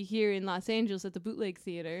be here in Los Angeles at the Bootleg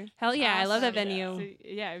Theater. Hell yeah, I love that venue. So,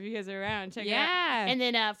 yeah, if you guys are around, check it out. Yeah. And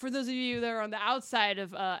then for those of you that are on the outside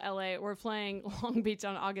of LA, we're playing Long Beach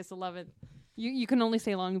on August 11th. You can only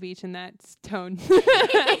say Long Beach in that tone.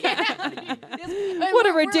 Yes. What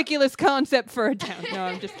a ridiculous concept for a town. No,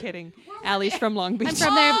 I'm just kidding. Allie's from Long Beach. I'm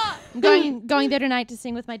from there. I'm going there tonight to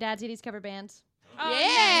sing with my dad's 80s cover band. Oh,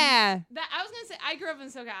 yeah. I was gonna say I grew up in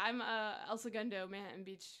SoCal. I'm El Segundo, Manhattan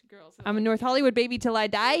Beach girl. So I'm a North Hollywood baby till I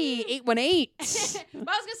die. 818. But I was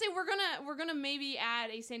gonna say we're gonna maybe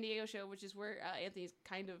add a San Diego show, which is where Anthony's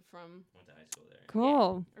kind of from. Went to high school there.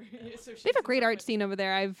 Cool. Yeah. So They have a great art scene over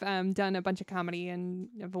there. I've done a bunch of comedy and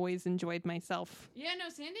I've always enjoyed myself. Yeah, no,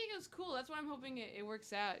 San Diego's cool. That's why I'm hoping it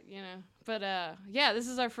works out, you know. But yeah, this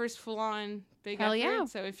is our first full-on big Hell effort. yeah.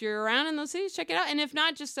 So if you're around in those cities, check it out. And if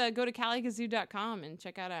not, just go to CaliKazoo.com and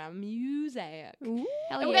check out our music. Ooh.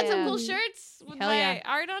 And we got some cool shirts with Hell my yeah.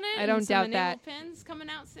 art on it. I don't and some doubt enabled that. pins coming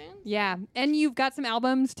out soon. Yeah, and you've got some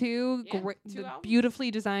albums too. Yeah, 2 albums.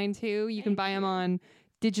 Beautifully designed too. You can buy them on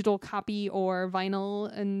digital copy or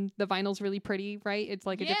vinyl, and the vinyl's really pretty, right? It's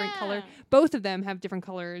like a different color. Yeah. Both of them have different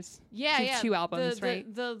colors. Yeah, So yeah. 2 albums, the,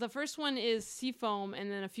 right? The first one is Seafoam,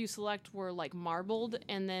 and then a few select were like marbled,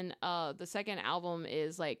 and then the second album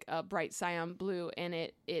is like bright cyan blue,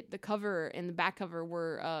 and the cover and the back cover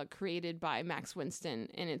were created by Max Winston,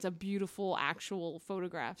 and it's a beautiful actual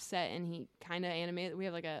photograph set, and he kind of animated. We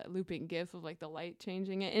have like a looping GIF of like the light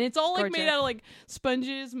changing it, and it's all like made Gorgeous. out of like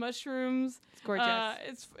sponges, mushrooms. It's gorgeous.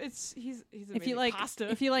 He's If you amazing. like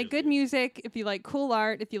pasta. if you like good music, if you like cool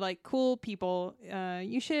art, if you like cool people,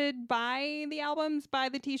 you should buy the albums, buy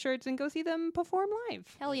the t-shirts, and go see them perform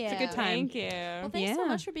live. Hell yeah. It's a good time. Thank you. Well, thanks so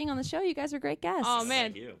much for being on the show. You guys are great guests. Oh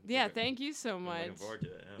man, Thank you. yeah, thank you so much. Looking forward to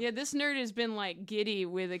it. Yeah, this nerd has been like giddy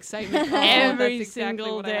with excitement Oh, every that's exactly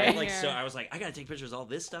single what I day. like. Like here. so, I was like, I gotta take pictures of all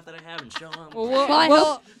this stuff that I have and show them. Well, Well, I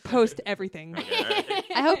we'll post everything.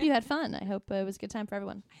 I hope you had fun. I hope it was a good time for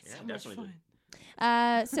everyone. Yeah, definitely. did.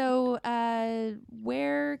 So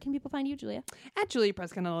where can people find you, Julia? At Julia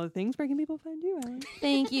Prescott and all the things. Where can people find you, Alan?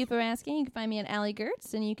 Thank you for asking. You can find me at Allie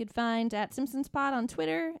Gertz, and you could find at SimpsonsPod on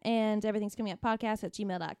Twitter, and everything's coming up podcast at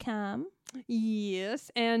gmail.com. Yes,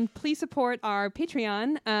 and please support our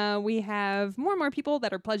Patreon. We have more and more people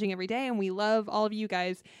that are pledging every day, and we love all of you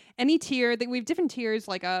guys. Any tier, we have different tiers,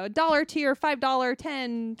 like a $1 tier, $5,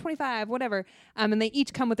 $10, $25, whatever. And they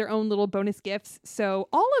each come with their own little bonus gifts. So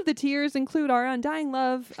all of the tiers include our undying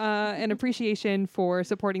love and appreciation for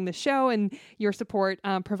supporting the show, and your support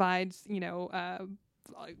provides,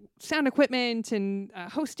 sound equipment and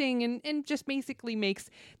hosting and just basically makes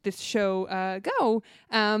this show go.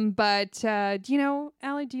 But do you know,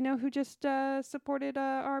 Allie, who just supported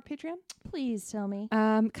our Patreon? Please tell me.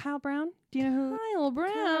 Kyle Brown. Do you know who? Kyle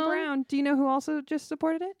Brown. Kyle Brown. Do you know who also just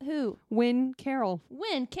supported it? Who? Wynn Carroll.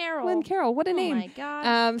 Wynn Carroll. Wynn Carroll. What a name. Oh my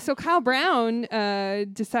God. So Kyle Brown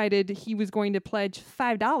decided he was going to pledge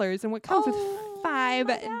 $5, and what comes with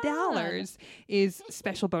 $5 is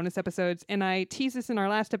special bonus episodes. And I teased this in our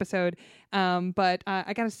last episode, but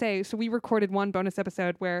I gotta say, so we recorded one bonus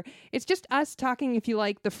episode where it's just us talking. If you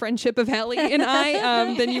like the friendship of Allie and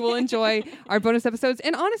I, then you will enjoy our bonus episodes.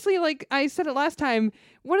 And honestly, like I said it last time,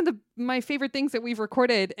 one of my favorite things that we've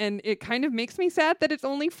recorded, and it kind of makes me sad that it's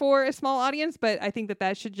only for a small audience, but I think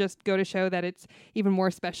that should just go to show that it's even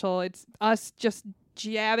more special. It's us just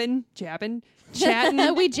chatting. We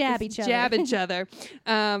jab each other.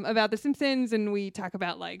 About The Simpsons, and we talk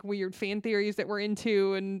about like weird fan theories that we're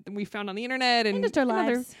into and we found on the internet and just our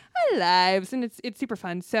lives. Our lives, and it's super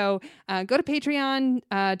fun. So go to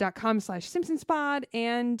patreon.com/SimpsonsPod,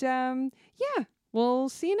 and yeah, we'll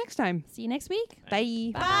see you next time. See you next week.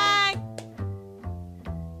 Bye. Bye.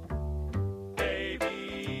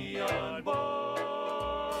 Baby on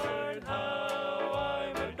board, how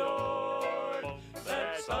I'm adored.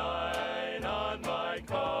 That sign on my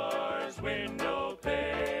car's window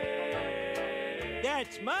pane. That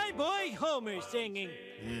It's my boy Homer singing.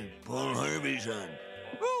 Paul Harvey's on.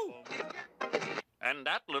 Ooh! And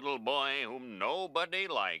that little boy whom nobody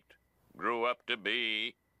liked grew up to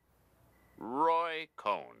be Roy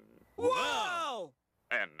Cohn. Wow!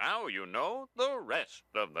 And now you know the rest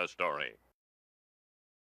of the story.